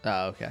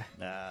 Oh, okay.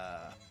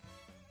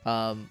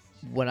 Uh,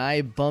 When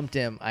I bumped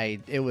him,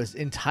 it was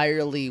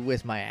entirely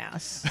with my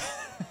ass.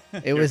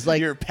 It was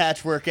like your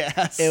patchwork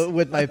ass.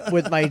 with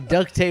my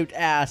duct taped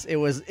ass. It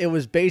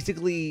was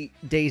basically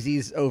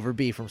Daisy's over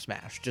B from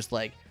Smash, just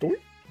like Doink.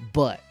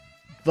 butt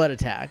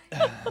attack,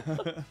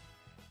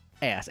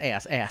 ass.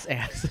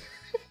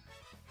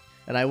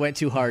 And I went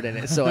too hard in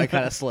it, so I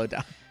kind of slowed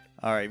down.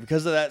 All right,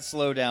 because of that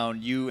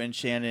slowdown, you and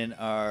Shannon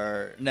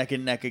are neck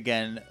and neck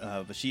again,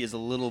 but she is a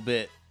little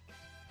bit.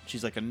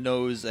 She's like a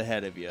nose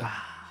ahead of you.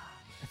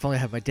 If only I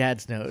had my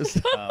dad's nose.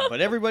 But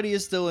everybody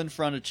is still in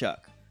front of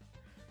Chuck.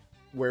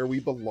 Where we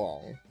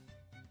belong.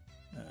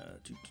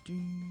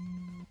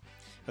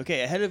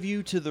 Okay, ahead of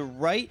you to the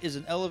right is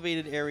an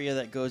elevated area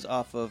that goes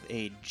off of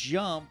a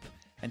jump,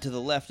 and to the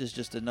left is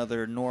just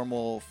another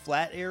normal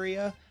flat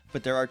area,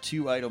 but there are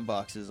 2 item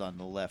boxes on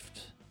the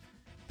left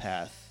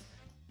path,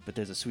 but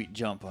there's a sweet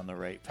jump on the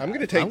right path. I'm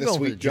going to take I'm the going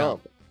for sweet the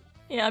jump. jump.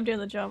 Yeah, I'm doing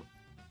the jump.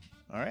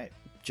 All right,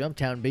 Jump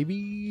town,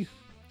 baby.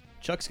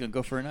 Chuck's going to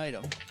go for an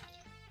item.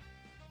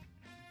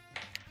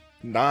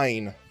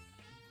 9.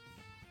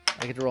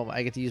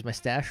 I get to use my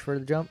stash for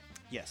the jump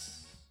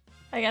Yes.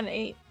 I got an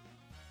 8.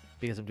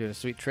 because I'm doing a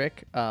sweet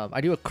trick.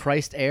 I do a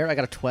Christ Air. I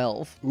got a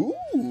 12.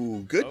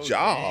 Ooh, good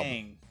job.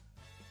 Dang.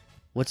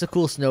 What's a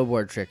cool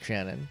snowboard trick,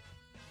 Shannon?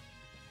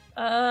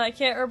 I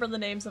can't remember the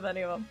names of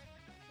any of them.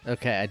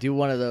 Okay, I do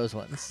one of those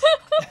ones.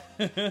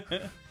 I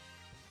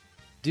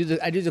do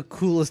the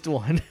coolest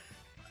one.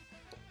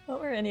 What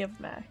were any of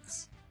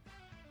Max?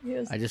 He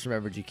was- I just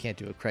remembered you can't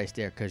do a Christ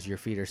Air because your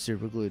feet are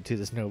super glued to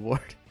the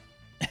snowboard.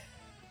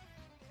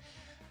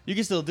 You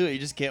can still do it, you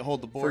just can't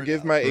hold the board. Forgive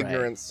up. my Right.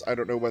 ignorance. I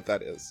don't know what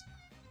that is.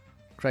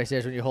 Christ Air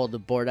is when you hold the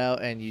board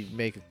out and you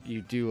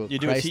do a You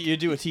do Christ. you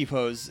do a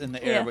T-pose in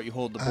the air, Yeah. but you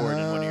hold the board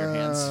in one of your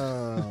hands.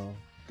 Oh,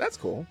 that's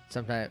cool.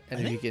 Sometimes,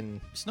 and I if you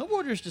think- can,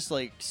 Snowboarders just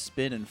like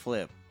spin and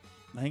flip.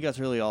 I think that's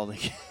really all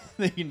they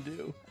can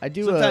do. I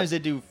do Sometimes they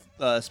do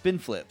spin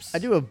flips. I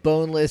do a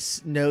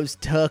boneless nose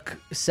tuck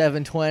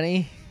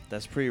 720.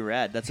 That's pretty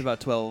rad. That's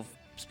about 12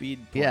 speed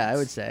points. Yeah, I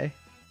would say.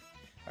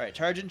 All right,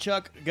 Charging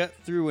Chuck got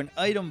through an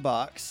item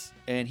box,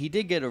 and he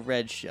did get a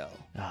red shell.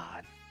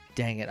 Ah,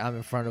 dang it! I'm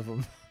in front of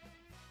him.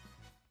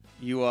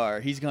 You are.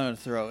 He's going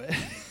to throw it.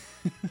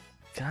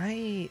 Can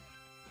I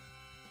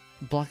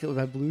block it with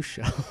my blue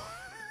shell?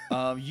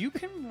 You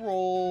can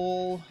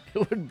roll.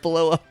 It would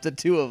blow up the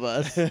two of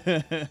us.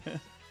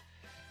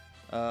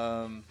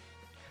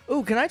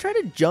 Oh, can I try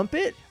to jump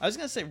it? I was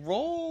going to say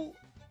roll.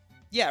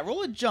 Yeah,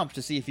 roll a jump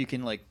to see if you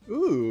can like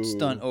Ooh.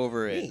 stunt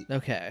over it. Neat.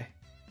 Okay.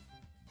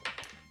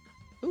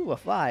 Ooh, a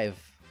 5.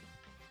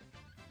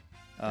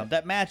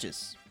 That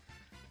matches,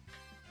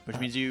 which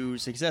means you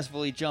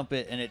successfully jump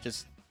it, and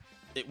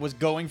it was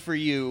going for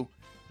you,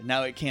 and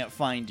now it can't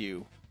find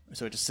you,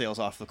 so it just sails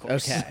off the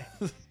course. Okay.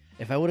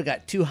 If I would have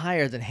got two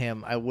higher than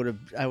him, I would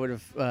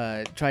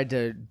have tried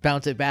to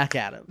bounce it back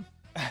at him.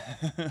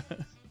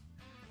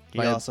 He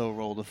My- also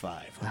rolled a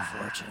 5,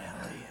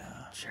 unfortunately.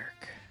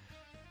 Jerk.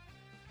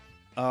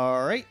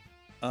 All right.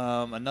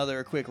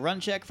 Another quick run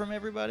check from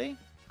everybody.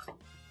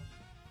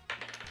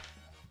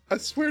 I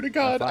swear to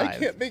God, I 5.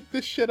 can't make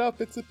this shit up.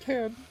 It's a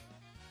 10.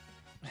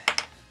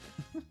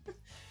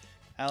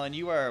 Alan,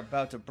 You are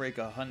about to break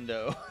a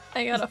hundo.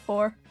 I got a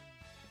 4.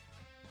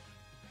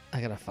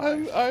 I got a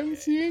 5. I'm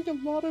seeing a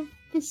lot of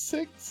the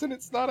 6, and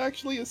it's not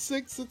actually a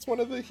 6. It's one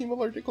of the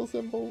hemalurgical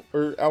symbols,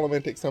 or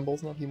elementic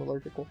symbols, not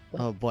hemalurgical.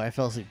 Oh boy, I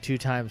fell asleep 2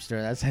 times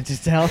during that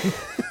sentence down.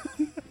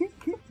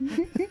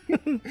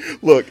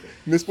 Look,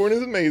 Mistborn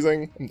is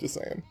amazing. I'm just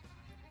saying.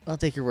 I'll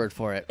take your word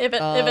for it. If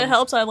it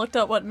helps, I looked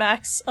up what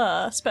Mac's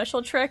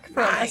special trick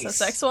from Nice.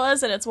 SSX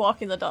was, and it's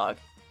walking the dog.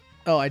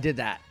 Oh, I did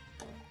that.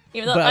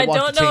 Even though But I I walked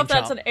don't the know chain if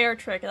that's chomp. an air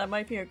trick, that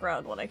might be a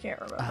ground one. I can't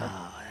remember. Oh,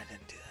 I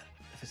didn't do that.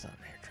 If it's not an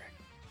air trick,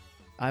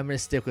 I'm gonna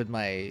stick with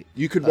my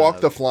You could walk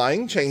the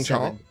flying chain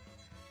chomp.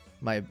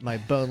 my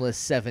boneless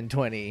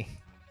 720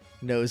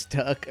 nose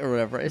tuck or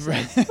whatever I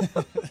said.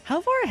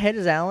 How far ahead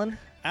is Alan?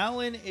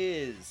 Alan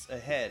is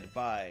ahead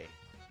by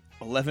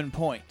 11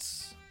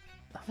 points.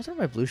 What's on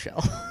my blue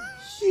shell?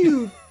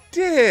 You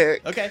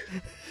dick. Okay.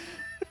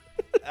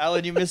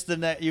 Alan, you missed the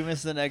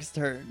next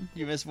turn.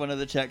 You missed one of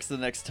the checks the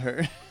next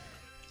turn.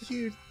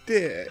 You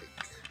dick.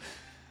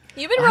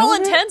 You've been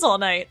rolling Alan? 10s all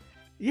night.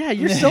 Yeah,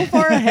 you're so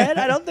far ahead.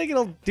 I don't think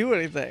it'll do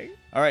anything.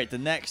 All right, the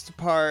next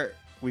part,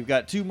 we've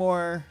got two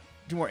more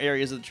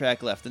areas of the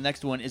track left. The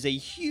next one is a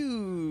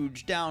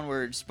huge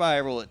downward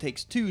spiral. It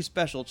takes 2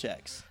 special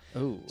checks.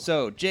 Ooh.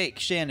 So, Jake,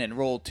 Shannon,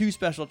 roll 2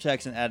 special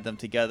checks and add them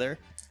together.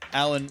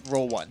 Alan,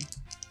 roll 1.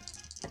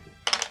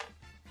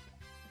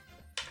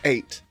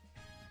 8.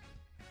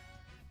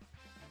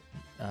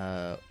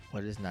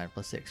 What is 9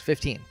 plus 6?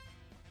 15.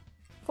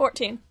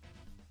 14.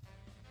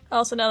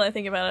 Also, now that I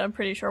think about it, I'm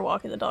pretty sure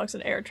walking the dog's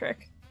an air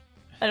trick.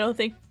 I don't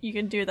think you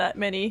can do that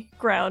many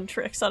ground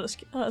tricks on a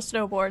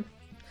snowboard.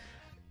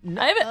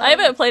 I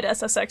haven't played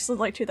SSX since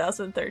like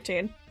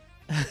 2013.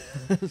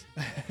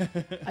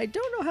 I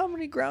don't know how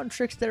many ground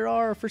tricks there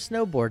are for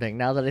snowboarding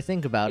now that I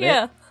think about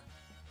Yeah, it.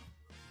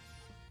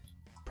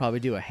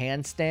 Probably do a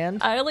handstand.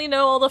 I only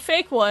know all the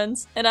fake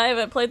ones, and I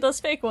haven't played those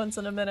fake ones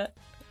in a minute.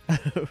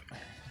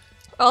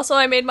 Also,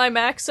 I made my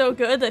Mac so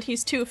good that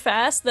he's too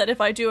fast that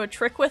if I do a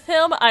trick with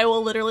him, I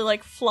will literally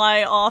like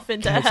fly off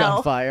into Catch hell.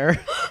 on fire.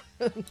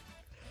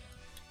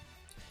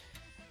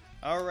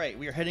 All right,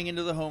 we are heading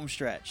into the home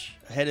stretch.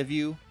 Ahead of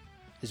you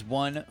is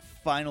one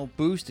final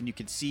boost, and you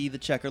can see the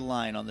checker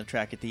line on the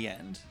track at the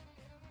end.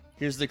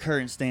 Here's the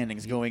current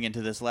standings going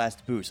into this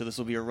last boost, so this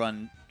will be a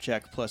run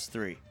check plus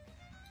 3.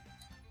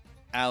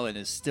 Alan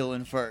is still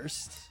in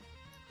first,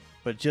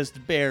 but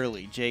just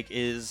barely. Jake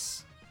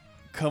is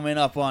coming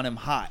up on him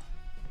hot.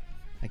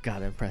 I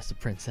gotta impress the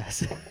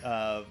princess.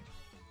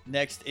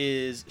 Next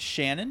is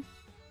Shannon.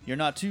 You're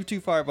not too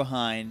far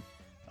behind.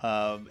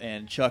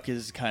 And Chuck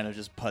is kind of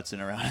just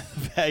putzing around in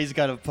the back. He's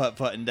kind of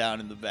putting down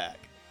in the back.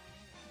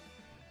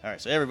 All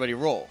right, so everybody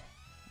roll.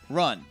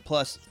 Run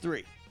plus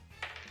 3.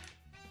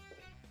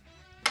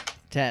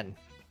 10.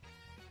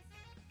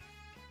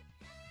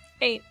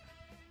 8.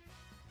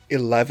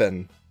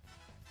 11.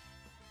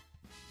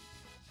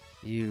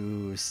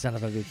 You son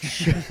of a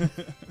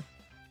bitch.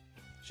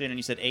 Shannon,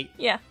 you said 8.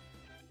 Yeah.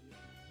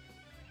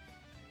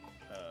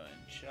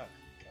 And Chuck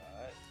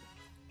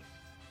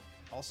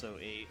got also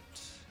 8.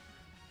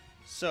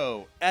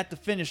 So, at the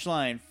finish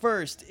line,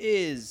 first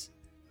is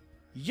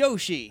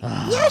Yoshi.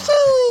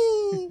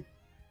 Yoshi!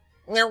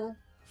 No.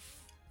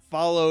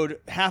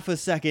 Followed half a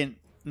second,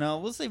 no,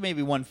 we'll say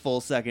maybe 1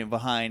 full second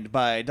behind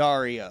by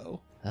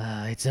Dario.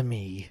 It's a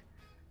me.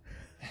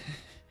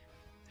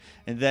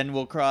 And then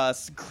we'll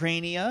cross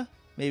Crania,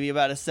 maybe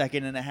about 1.5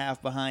 seconds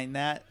behind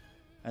that.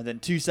 And then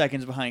 2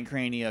 seconds behind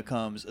Crania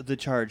comes the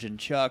Chargin'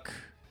 Chuck,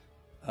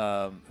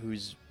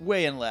 who's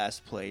way in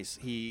last place.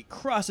 He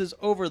crosses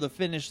over the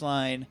finish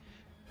line,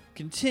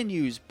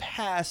 continues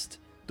past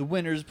the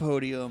winner's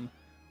podium,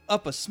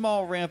 up a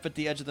small ramp at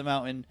the edge of the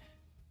mountain,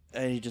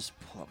 and he just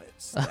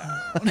plummets down.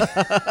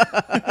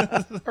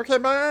 Okay,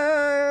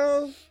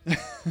 bye.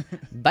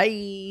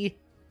 Bye.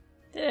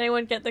 Did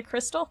anyone get the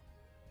crystal?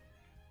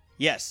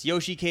 Yes,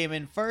 Yoshi came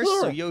in first,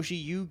 so Yoshi,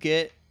 you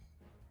get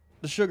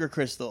the sugar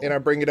crystal. And I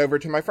bring it over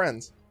to my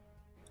friends.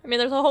 I mean,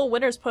 there's a whole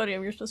winner's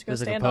podium. You're supposed to go There's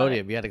like a stand on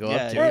podium it. you had to go yeah,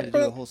 up you to. get to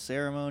do a whole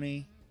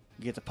ceremony.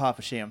 You get to pop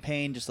a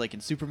champagne, just like in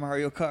Super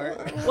Mario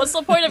Kart. What's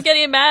the point of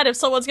getting mad if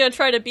someone's going to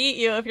try to beat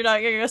you if you're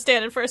not going to go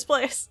stand in first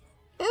place?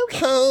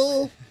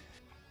 Okay.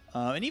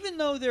 And even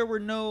though there were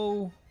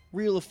no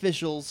real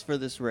officials for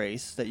this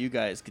race that you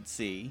guys could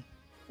see,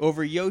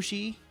 over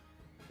Yoshi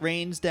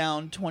rains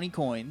down 20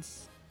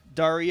 coins,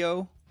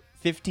 Dario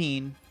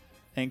 15,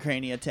 and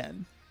Crania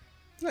 10.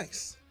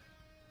 Nice.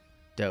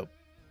 Dope.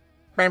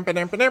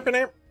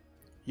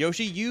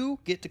 Yoshi, you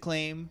get to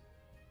claim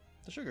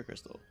the sugar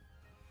crystal,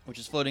 which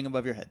is floating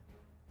above your head.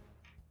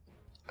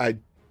 I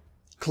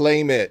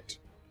claim it.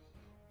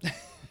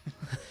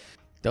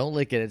 Don't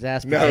lick it. It's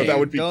aspartame. No, that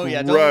would be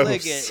Don't gross.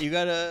 lick it. You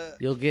gotta.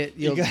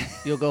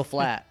 You'll go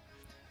flat.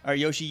 All right,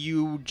 Yoshi,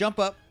 you jump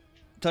up,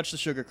 touch the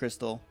sugar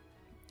crystal,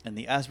 and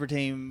the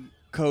aspartame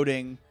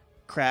coating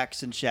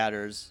cracks and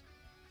shatters,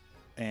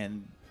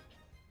 and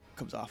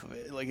comes off of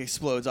it. Like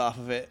explodes off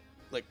of it,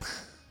 like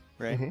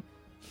right. Mhm.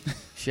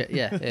 Shit.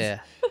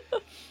 Yeah.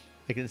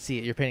 I can see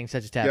it. You're painting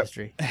such a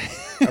tapestry.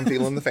 I'm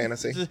feeling the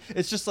fantasy.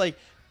 It's just like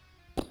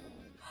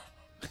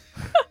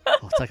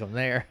Oh, it's like I'm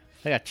there.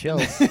 I got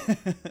chills.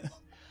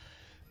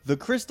 The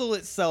crystal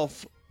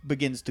itself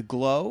begins to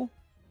glow,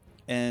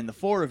 and the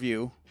four of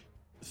you,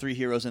 3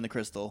 heroes in the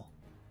crystal,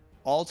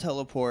 all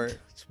teleport.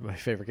 It's my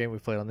favorite game we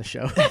played on the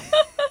show.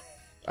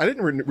 I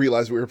didn't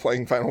realize we were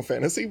playing Final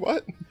Fantasy.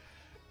 What?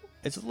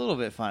 It's a little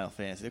bit Final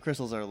Fantasy. The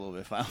crystals are a little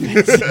bit Final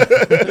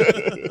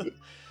Fantasy.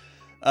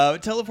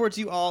 It teleports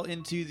you all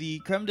into the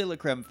Creme de la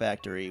Creme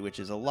factory, which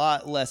is a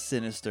lot less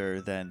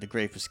sinister than the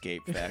Grape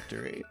Escape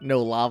factory.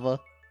 No lava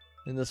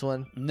in this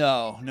one.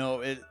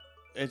 No,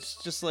 it's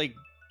just like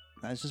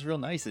it's just real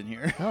nice in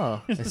here.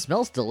 Oh, it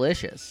smells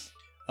delicious.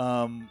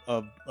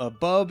 A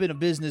bub in a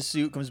business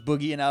suit comes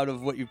boogieing out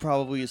of what you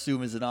probably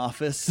assume is an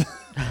office.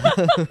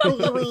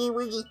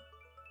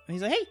 And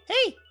he's like,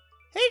 hey,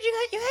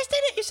 you guys did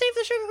it! You saved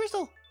the sugar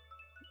crystal.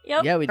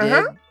 Yep. Yeah, we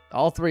did.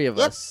 All 3 of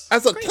us.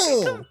 As a Great,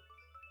 team.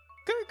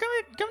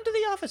 Come to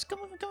the office.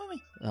 Come with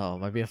me. Oh,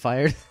 am I being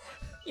fired?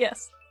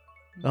 Yes.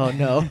 Oh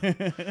no. How am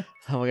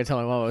I gonna tell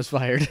my mom I was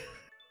fired?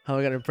 How am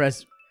I gonna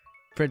impress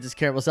Princess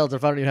Caramel Seltzer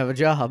if I don't even have a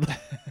job?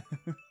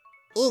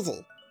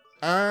 Easy.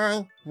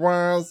 I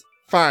was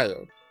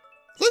fired.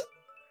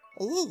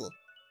 Easy.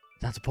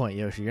 That's a point,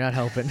 Yoshi. You're not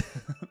helping.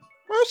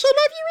 Well, she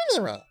love you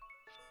anyway.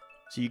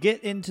 So you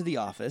get into the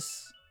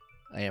office,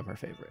 I am her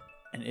favorite.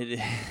 and it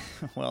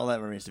well,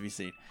 that remains to be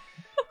seen.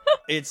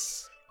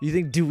 It's You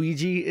think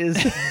Luigi is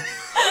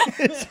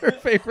is her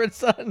favorite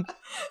son?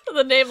 With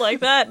a name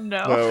like that,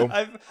 no.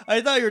 No.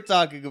 I thought you were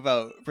talking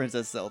about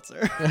Princess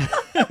Seltzer.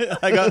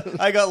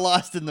 I got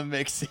lost in the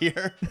mix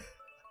here.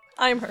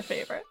 I'm her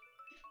favorite.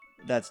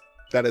 That's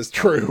That is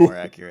more true.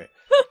 accurate.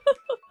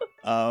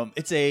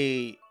 It's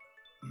a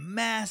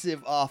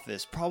massive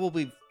office,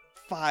 probably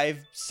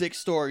 5-6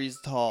 stories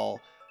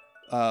tall,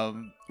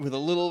 with a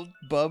little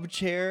bub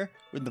chair.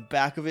 In the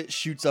back of it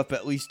shoots up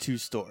at least 2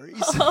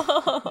 stories.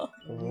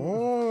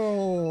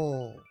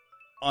 Oh.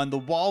 On the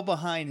wall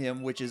behind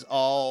him, which is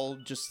all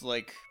just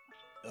like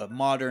a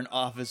modern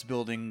office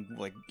building,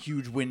 like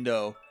huge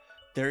window,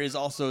 there is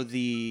also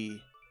the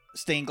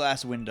stained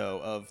glass window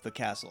of the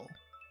castle.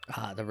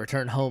 Ah, the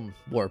return home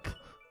warp.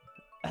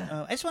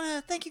 I just want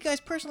to thank you guys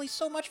personally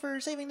so much for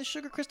saving the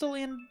sugar crystal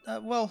and,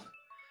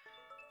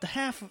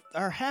 half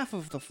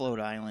of the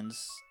float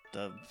islands.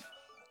 The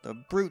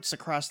brutes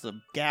across the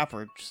gap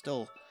are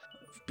still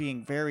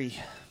being very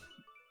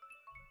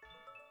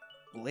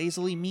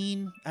lazily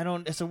mean.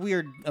 It's a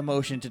weird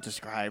emotion to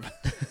describe.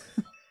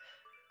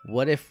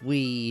 What if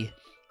we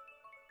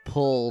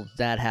pull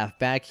that half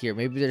back here?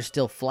 Maybe they're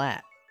still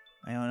flat.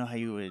 I don't know how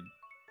you would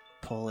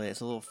pull it.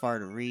 It's a little far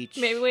to reach.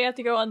 Maybe we have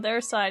to go on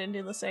their side and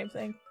do the same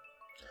thing.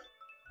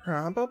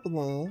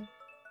 Probably.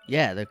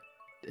 Yeah,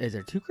 is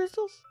there 2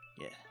 crystals?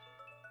 Yeah.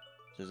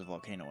 There's a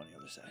volcano on the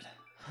other side.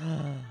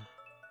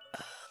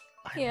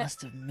 I Yeah.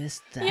 must have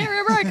missed that. Yeah,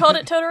 remember I called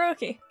it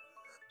Todoroki.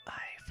 I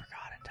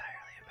forgot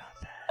entirely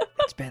about that.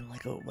 It's been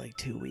like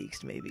 2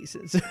 weeks maybe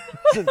since then.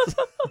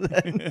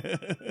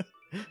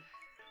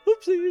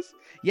 Oopsies.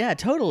 Yeah,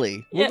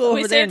 totally. We'll go over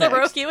we there saved the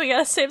next. Roki, we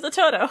gotta save the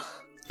Toto.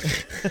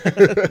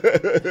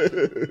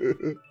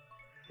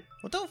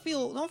 Well, don't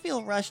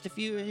feel rushed if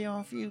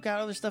you got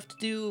other stuff to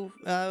do.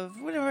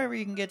 Whenever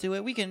you can get to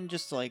it, we can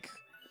just like.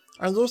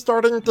 Are you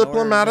starting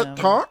diplomatic them.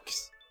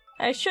 talks?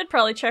 I should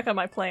probably check on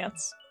my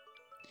plants.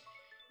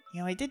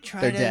 I did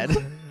try They're to. dead.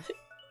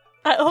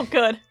 Oh,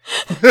 good.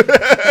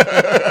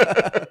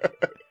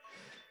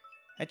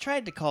 I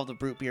tried to call the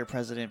Brute Beer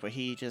president, but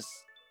he just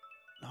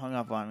hung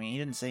up on me. He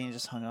didn't say, he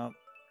just hung up.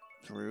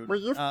 It's rude. Are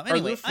you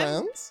Anyway,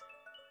 friends?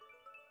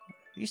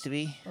 Used to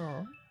be.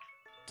 Oh.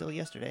 Till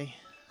yesterday.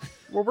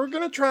 Well, we're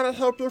gonna try to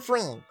help your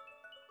friend.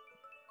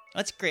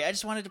 That's great. I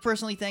just wanted to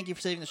personally thank you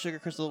for saving the sugar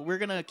crystal. We're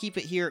gonna keep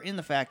it here in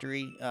the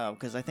factory,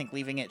 because I think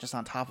leaving it just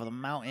on top of the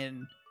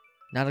mountain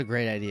Not a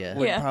great idea.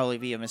 would Yeah. probably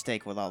be a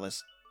mistake with all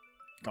this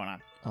going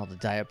on. All the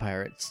Diet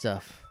Pirate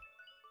stuff.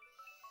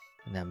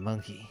 And that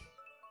monkey.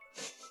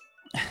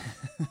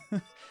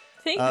 I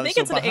think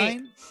So it's an 8.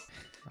 behind-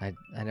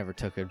 I never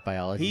took a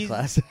biology He's-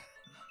 class.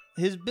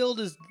 His build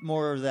is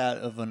more of that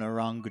of an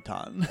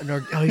orangutan.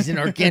 He's an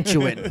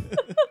gargantuan.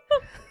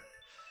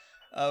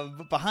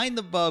 But behind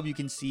the bub, you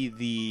can see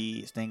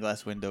the stained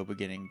glass window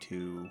beginning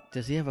to.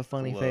 Does he have a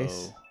funny Glow.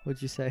 face?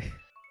 Would you say?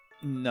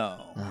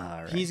 No, All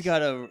right. he's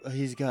got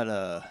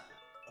a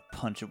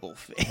punchable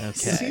face.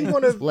 Okay. Is he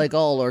one of Like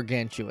all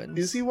gargantuans.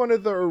 Is he one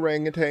of the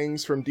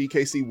orangutans from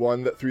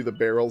DKC1 that threw the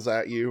barrels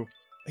at you?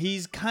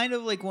 He's kind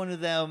of like one of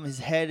them. His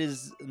head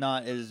is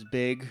not as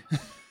big,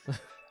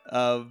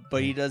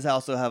 but he does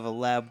also have a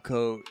lab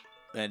coat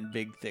and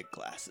big, thick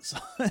glasses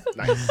on.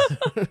 Nice.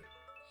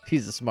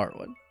 He's a smart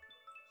one.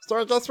 So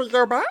I guess we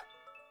go back?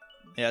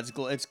 Yeah,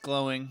 it's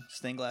glowing.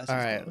 Stained glass. All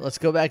is right, glowing. let's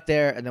go back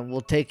there, and then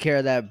we'll take care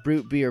of that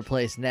brute beer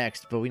place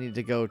next. But we need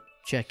to go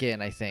check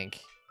in, I think.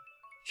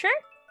 Sure.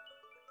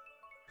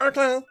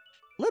 Okay.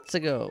 Let's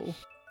go.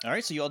 All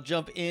right, so you all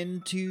jump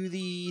into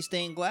the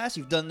stained glass.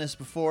 You've done this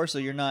before, so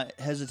you're not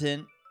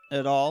hesitant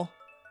at all.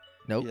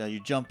 Nope. Yeah, you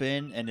jump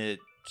in, and it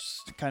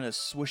just kind of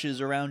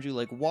swishes around you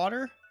like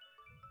water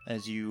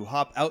as you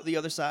hop out the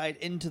other side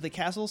into the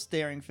castle,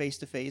 staring face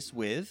to face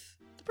with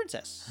the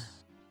princess.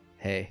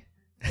 Hey,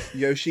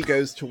 Yoshi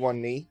goes to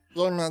one knee.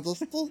 Your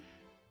Majesty.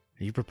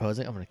 Are you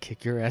proposing? I'm gonna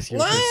kick your ass. You're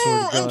No, a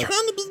sword I'm god.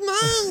 trying to be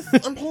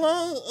nice and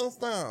polite and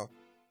stuff.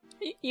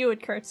 You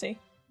would curtsy.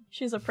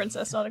 She's a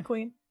princess, not a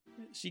queen.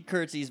 She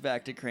curtsies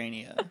back to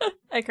Crania,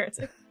 I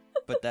curtsy.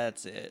 but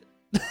that's it.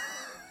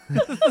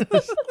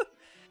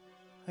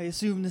 I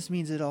assume this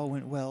means it all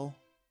went well.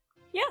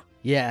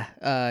 Yeah,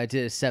 I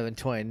did a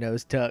 720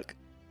 nose tuck.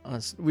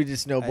 We did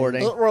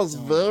snowboarding. It was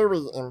very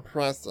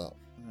impressive.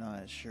 I'm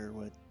not sure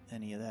what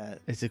any of that.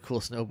 It's a cool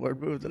snowboard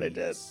move that I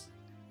did.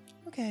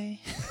 Okay.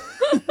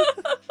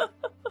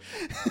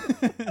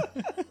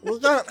 We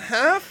got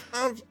half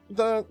of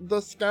the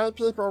sky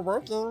people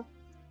working.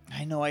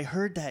 I know, I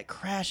heard that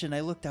crash and I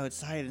looked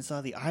outside and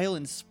saw the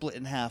island split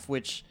in half,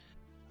 which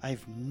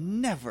I've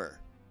never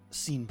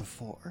seen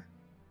before.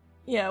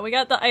 Yeah, we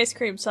got the ice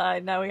cream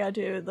side. Now we gotta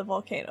do the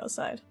volcano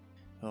side.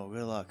 Oh,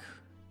 good luck.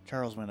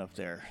 Charles went up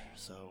there,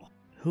 so...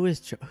 Who is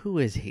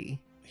he?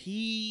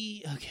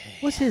 Okay.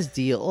 What's his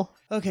deal?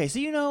 Okay, so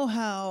you know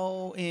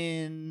how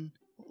in,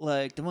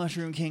 like, the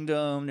Mushroom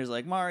Kingdom, there's,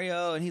 like,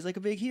 Mario, and he's, like,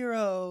 a big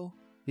hero?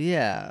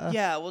 Yeah.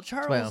 Yeah, well,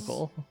 Charles... It's my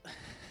uncle.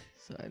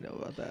 So I know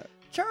about that.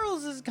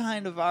 Charles is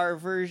kind of our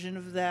version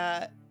of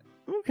that.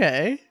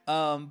 Okay.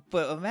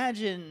 But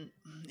imagine,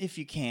 if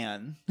you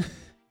can,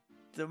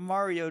 that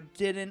Mario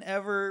didn't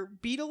ever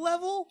beat a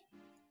level?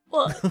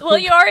 Well,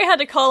 you already had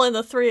to call in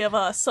the three of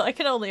us, so I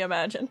can only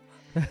imagine.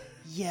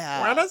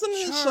 Yeah. Why doesn't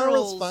he show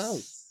his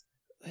face?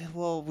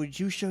 Well, would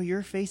you show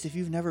your face if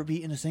you've never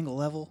beaten a single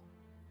level?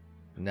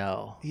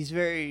 No. He's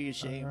very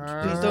ashamed.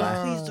 Please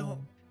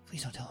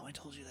don't tell him I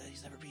told you that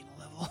he's never beaten a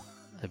level.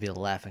 I'd be the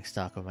laughing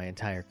stock of my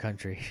entire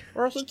country.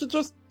 Or he could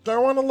just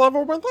go on a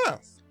level with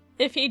us.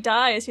 If he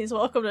dies, he's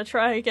welcome to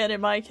try again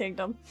in my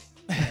kingdom.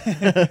 Oh,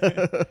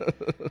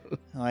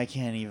 I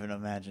can't even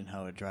imagine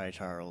how a dry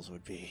Charles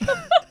would be.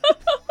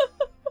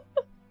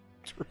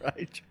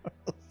 Right,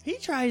 Charles. He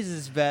tries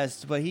his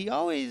best, but he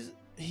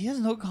has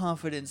no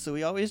confidence, so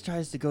he always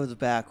tries to go the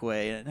back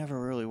way, and it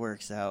never really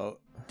works out.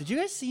 Did you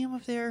guys see him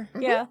up there?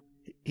 Yeah.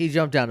 He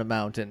jumped down a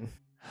mountain.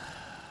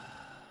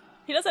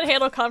 He doesn't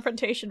handle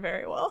confrontation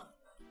very well.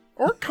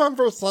 Or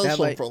conversation, That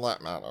might- for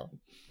that matter.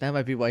 That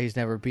might be why he's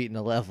never beaten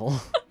a level.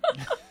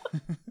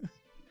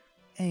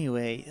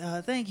 Anyway,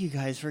 thank you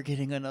guys for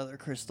getting another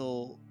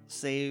crystal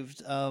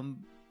saved.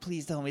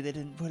 Please tell me they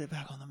didn't put it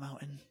back on the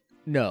mountain.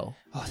 No.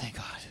 Oh, thank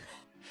God.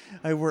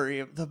 I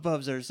worry. The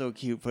bubs are so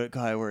cute, but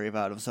God, I worry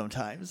about them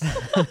sometimes.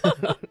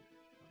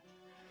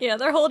 Yeah,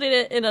 they're holding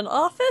it in an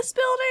office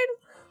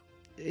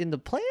building? In the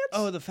plants?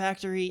 Oh, the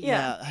factory?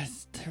 Yeah.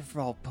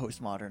 They're all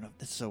postmodern.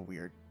 It's so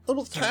weird. It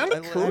was kind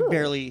of cool.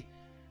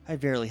 I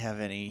barely have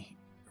any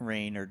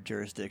reign or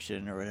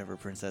jurisdiction or whatever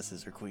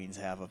princesses or queens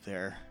have up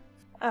there.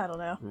 I don't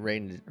know.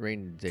 Rain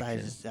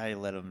diction. I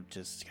let them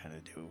just kind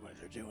of do what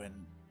they're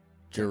doing.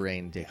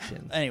 Rain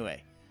diction.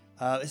 Anyway,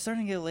 it's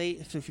starting to get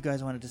late. So if you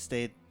guys wanted to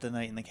stay the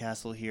night in the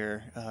castle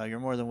here, you're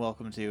more than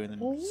welcome to, and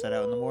then set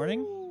out in the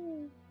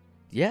morning.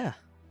 Yeah.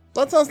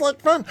 That sounds like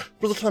fun.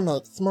 We can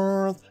make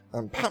s'mores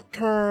and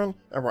popcorn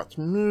and watch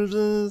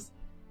movies.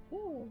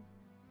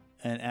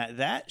 And at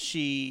that,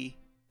 she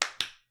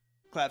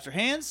claps her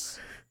hands,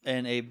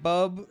 and a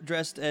bub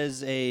dressed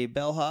as a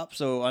bellhop.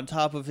 So on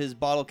top of his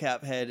bottle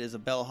cap head is a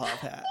bellhop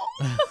hat.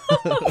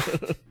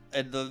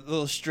 And the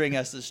little string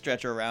has to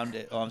stretch around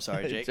it. Oh, I'm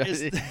sorry, Jake.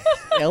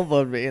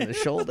 Elbowed me in the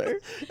shoulder.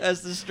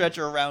 Has to stretch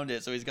around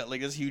it, so he's got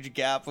like this huge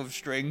gap of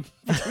string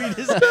between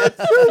his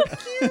heads.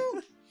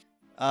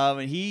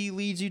 And he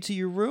leads you to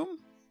your room,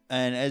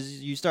 and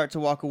as you start to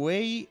walk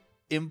away,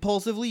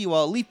 impulsively you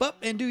all leap up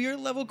and do your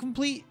level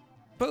complete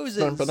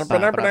poses.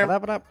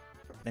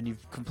 And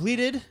you've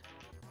completed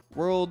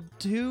World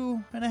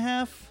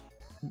 2.5.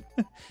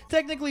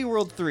 Technically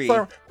World 3.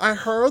 So, I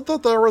heard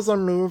that there was a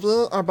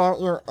movie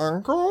about your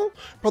uncle,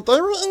 but they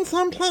were in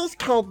some place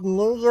called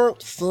New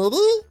York City?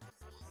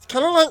 It's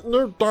kind of like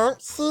New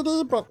Dark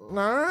City, but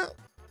not.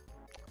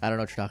 I don't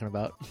know what you're talking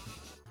about.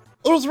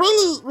 It was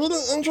really, really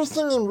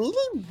interesting and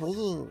really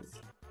weird.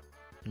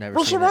 Never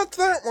We seen should it. watch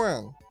that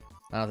one.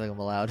 I don't think I'm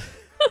allowed.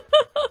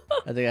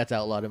 I think that's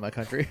outlawed in my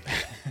country.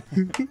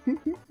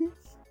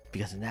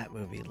 Because in that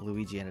movie,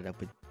 Luigi ended up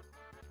with...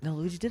 No,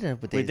 Luigi did end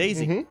up with Daisy. With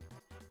Daisy.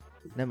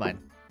 Mm-hmm. Never mind.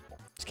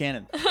 It's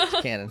canon.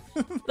 It's canon.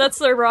 That's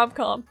their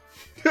rom-com.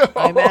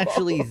 I'm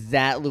actually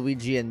that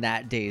Luigi and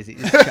that Daisy.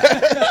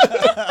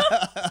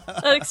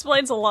 That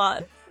explains a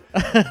lot.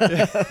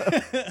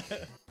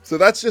 So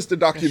that's just a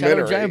Shout out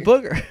documentary. Giant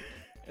Booger.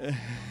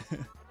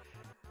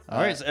 All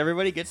right, so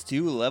everybody gets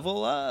to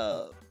level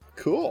up.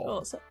 Cool.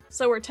 Cool.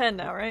 So we're 10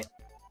 now, right?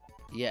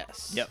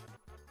 Yes. Yep.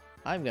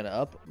 I'm gonna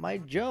up my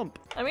jump.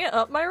 I'm gonna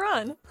up my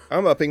run.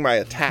 I'm upping my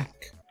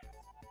attack.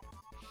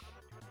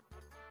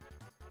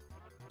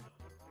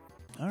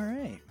 All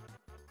right.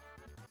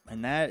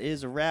 And that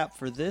is a wrap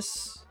for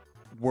this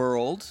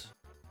world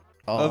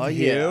Oh of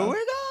yeah. Here We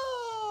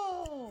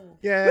Go!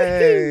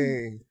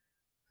 Yay!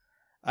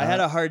 I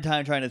had a hard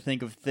time trying to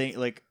think of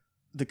like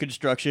the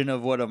construction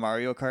of what a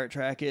Mario Kart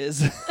track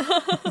is.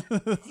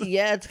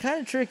 Yeah, it's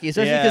kind of tricky,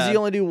 especially because Yeah. you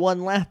only do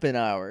one lap in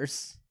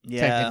hours.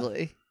 Yeah.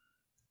 technically.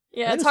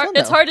 Yeah, It it's was hard. fun,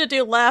 It's though. hard to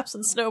do laps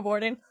in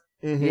snowboarding.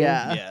 Mhm.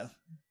 Yeah. Yeah.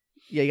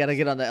 Yeah, you gotta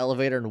get on the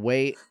elevator and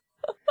wait.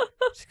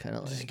 Just kind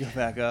of Just like go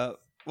back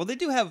up. Well, they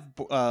do have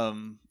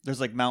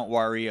there's like Mount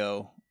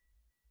Wario.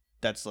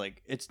 That's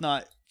like it's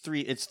not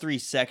three. It's 3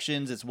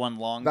 sections. It's one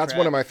long. That's track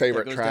one of my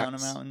favorite that goes down a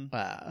tracks. mountain.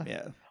 wow.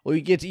 Yeah. Well,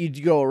 you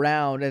go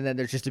around and then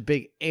there's just a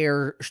big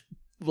air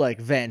like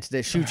vent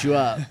that shoots you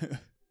up.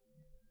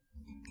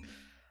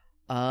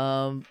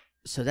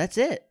 So that's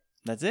it.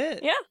 That's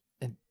it. Yeah.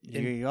 And,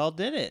 You all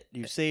did it.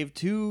 You saved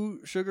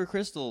 2 sugar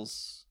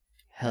crystals.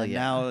 hell And yeah.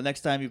 Now,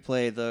 next time you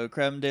play, the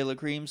creme de la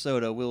cream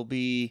soda will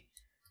be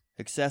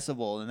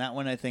accessible, and that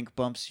one I think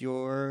bumps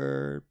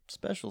your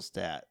special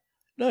stat.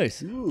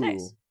 Nice. Ooh.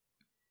 Nice.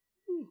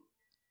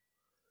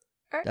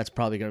 That's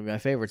probably gonna be my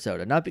favorite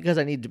soda. Not because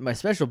I need my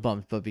special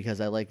bumps, but because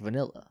I like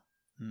vanilla.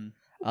 Hmm.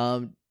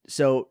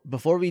 So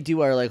before we do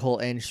our like whole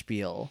end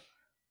spiel,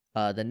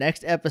 the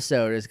next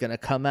episode is gonna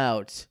come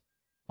out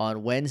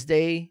on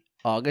Wednesday,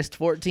 August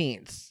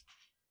 14th.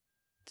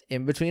 It's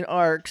in between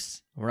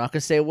arcs. We're not gonna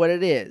say what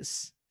it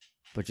is,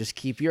 but just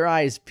keep your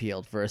eyes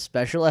peeled for a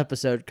special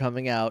episode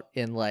coming out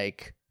in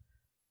like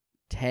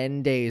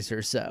 10 days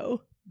or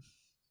so.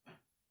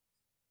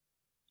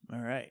 All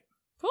right.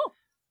 Cool. All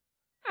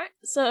right.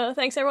 So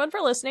thanks everyone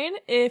for listening.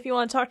 If you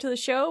want to talk to the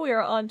show, we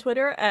are on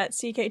Twitter at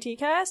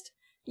CKTcast.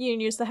 You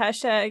can use the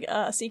hashtag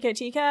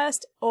CKTcast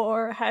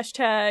or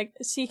hashtag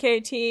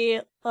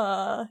CKT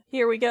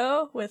here we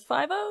go with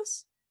 5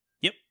 O's.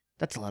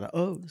 That's a lot of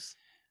O's.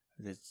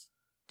 You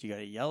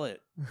gotta yell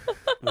it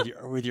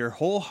with your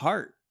whole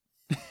heart.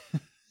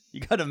 You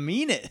gotta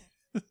mean it.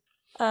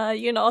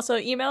 You can also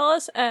email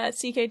us at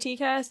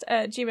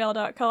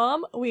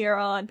cktcast@gmail.com. We are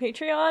on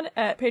Patreon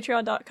at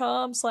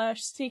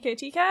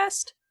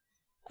patreon.com/cktcast.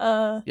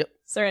 Yep.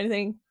 Is there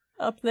anything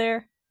up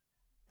there?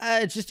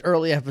 It's just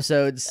early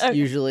episodes, Okay.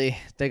 usually.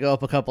 They go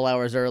up a couple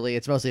hours early.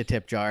 It's mostly a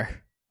tip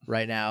jar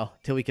right now,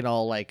 till we can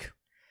all, like...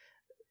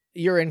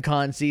 You're in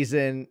con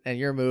season, and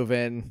you're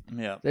moving.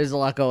 Yeah. There's a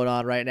lot going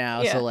on right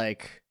now, Yeah. so,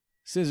 like,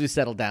 as soon as we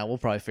settle down, we'll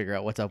probably figure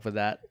out what's up with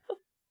that.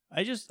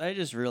 I just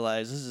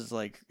realized this is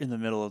like in the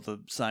middle of the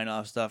sign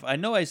off stuff. I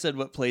know I said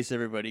what place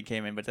everybody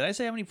came in, but did I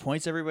say how many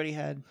points everybody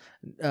had?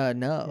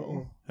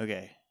 No.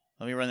 Okay,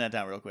 let me run that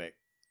down real quick.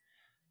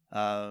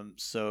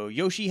 So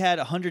Yoshi had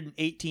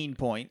 118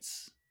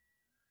 points.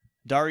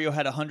 Dario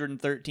had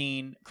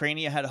 113,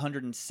 Crania had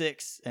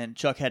 106, and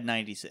Chuck had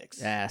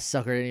 96. Ah,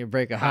 sucker didn't even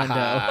break a hundo.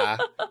 Haha.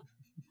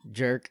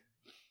 Jerk.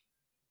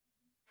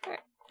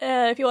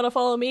 If you want to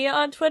follow me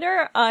on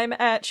Twitter, I'm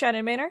at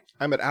Shannon Manor.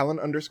 I'm at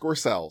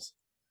Alan_Cells.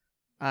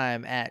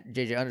 I'm at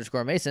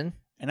JJ_Mason.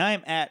 And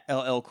I'm at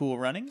LL Cool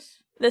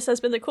Runnings. This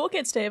has been the Cool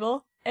Kids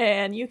Table,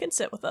 and you can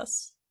sit with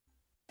us.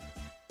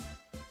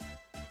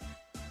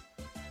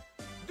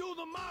 Do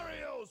the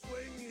Mario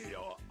swing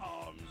your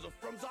arms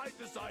from side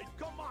to side.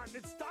 Come on,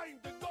 it's time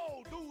to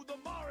go. Do the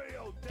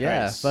Mario. Yeah,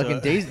 Alright, so-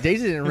 fucking Daisy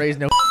didn't raise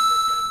no...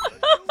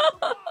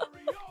 All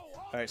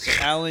right, so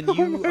Alan,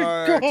 you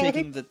are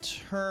taking the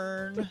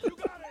turn.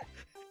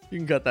 You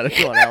can cut that if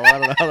you want, Alan. I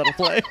don't know how that'll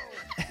play.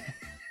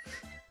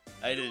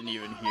 I didn't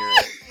even hear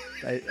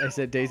it. I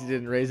said Daisy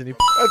didn't raise any...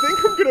 I think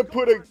I'm gonna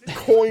put a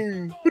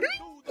coin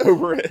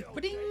over it.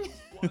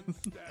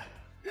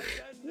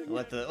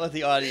 Let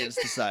the audience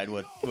decide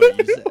what you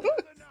said.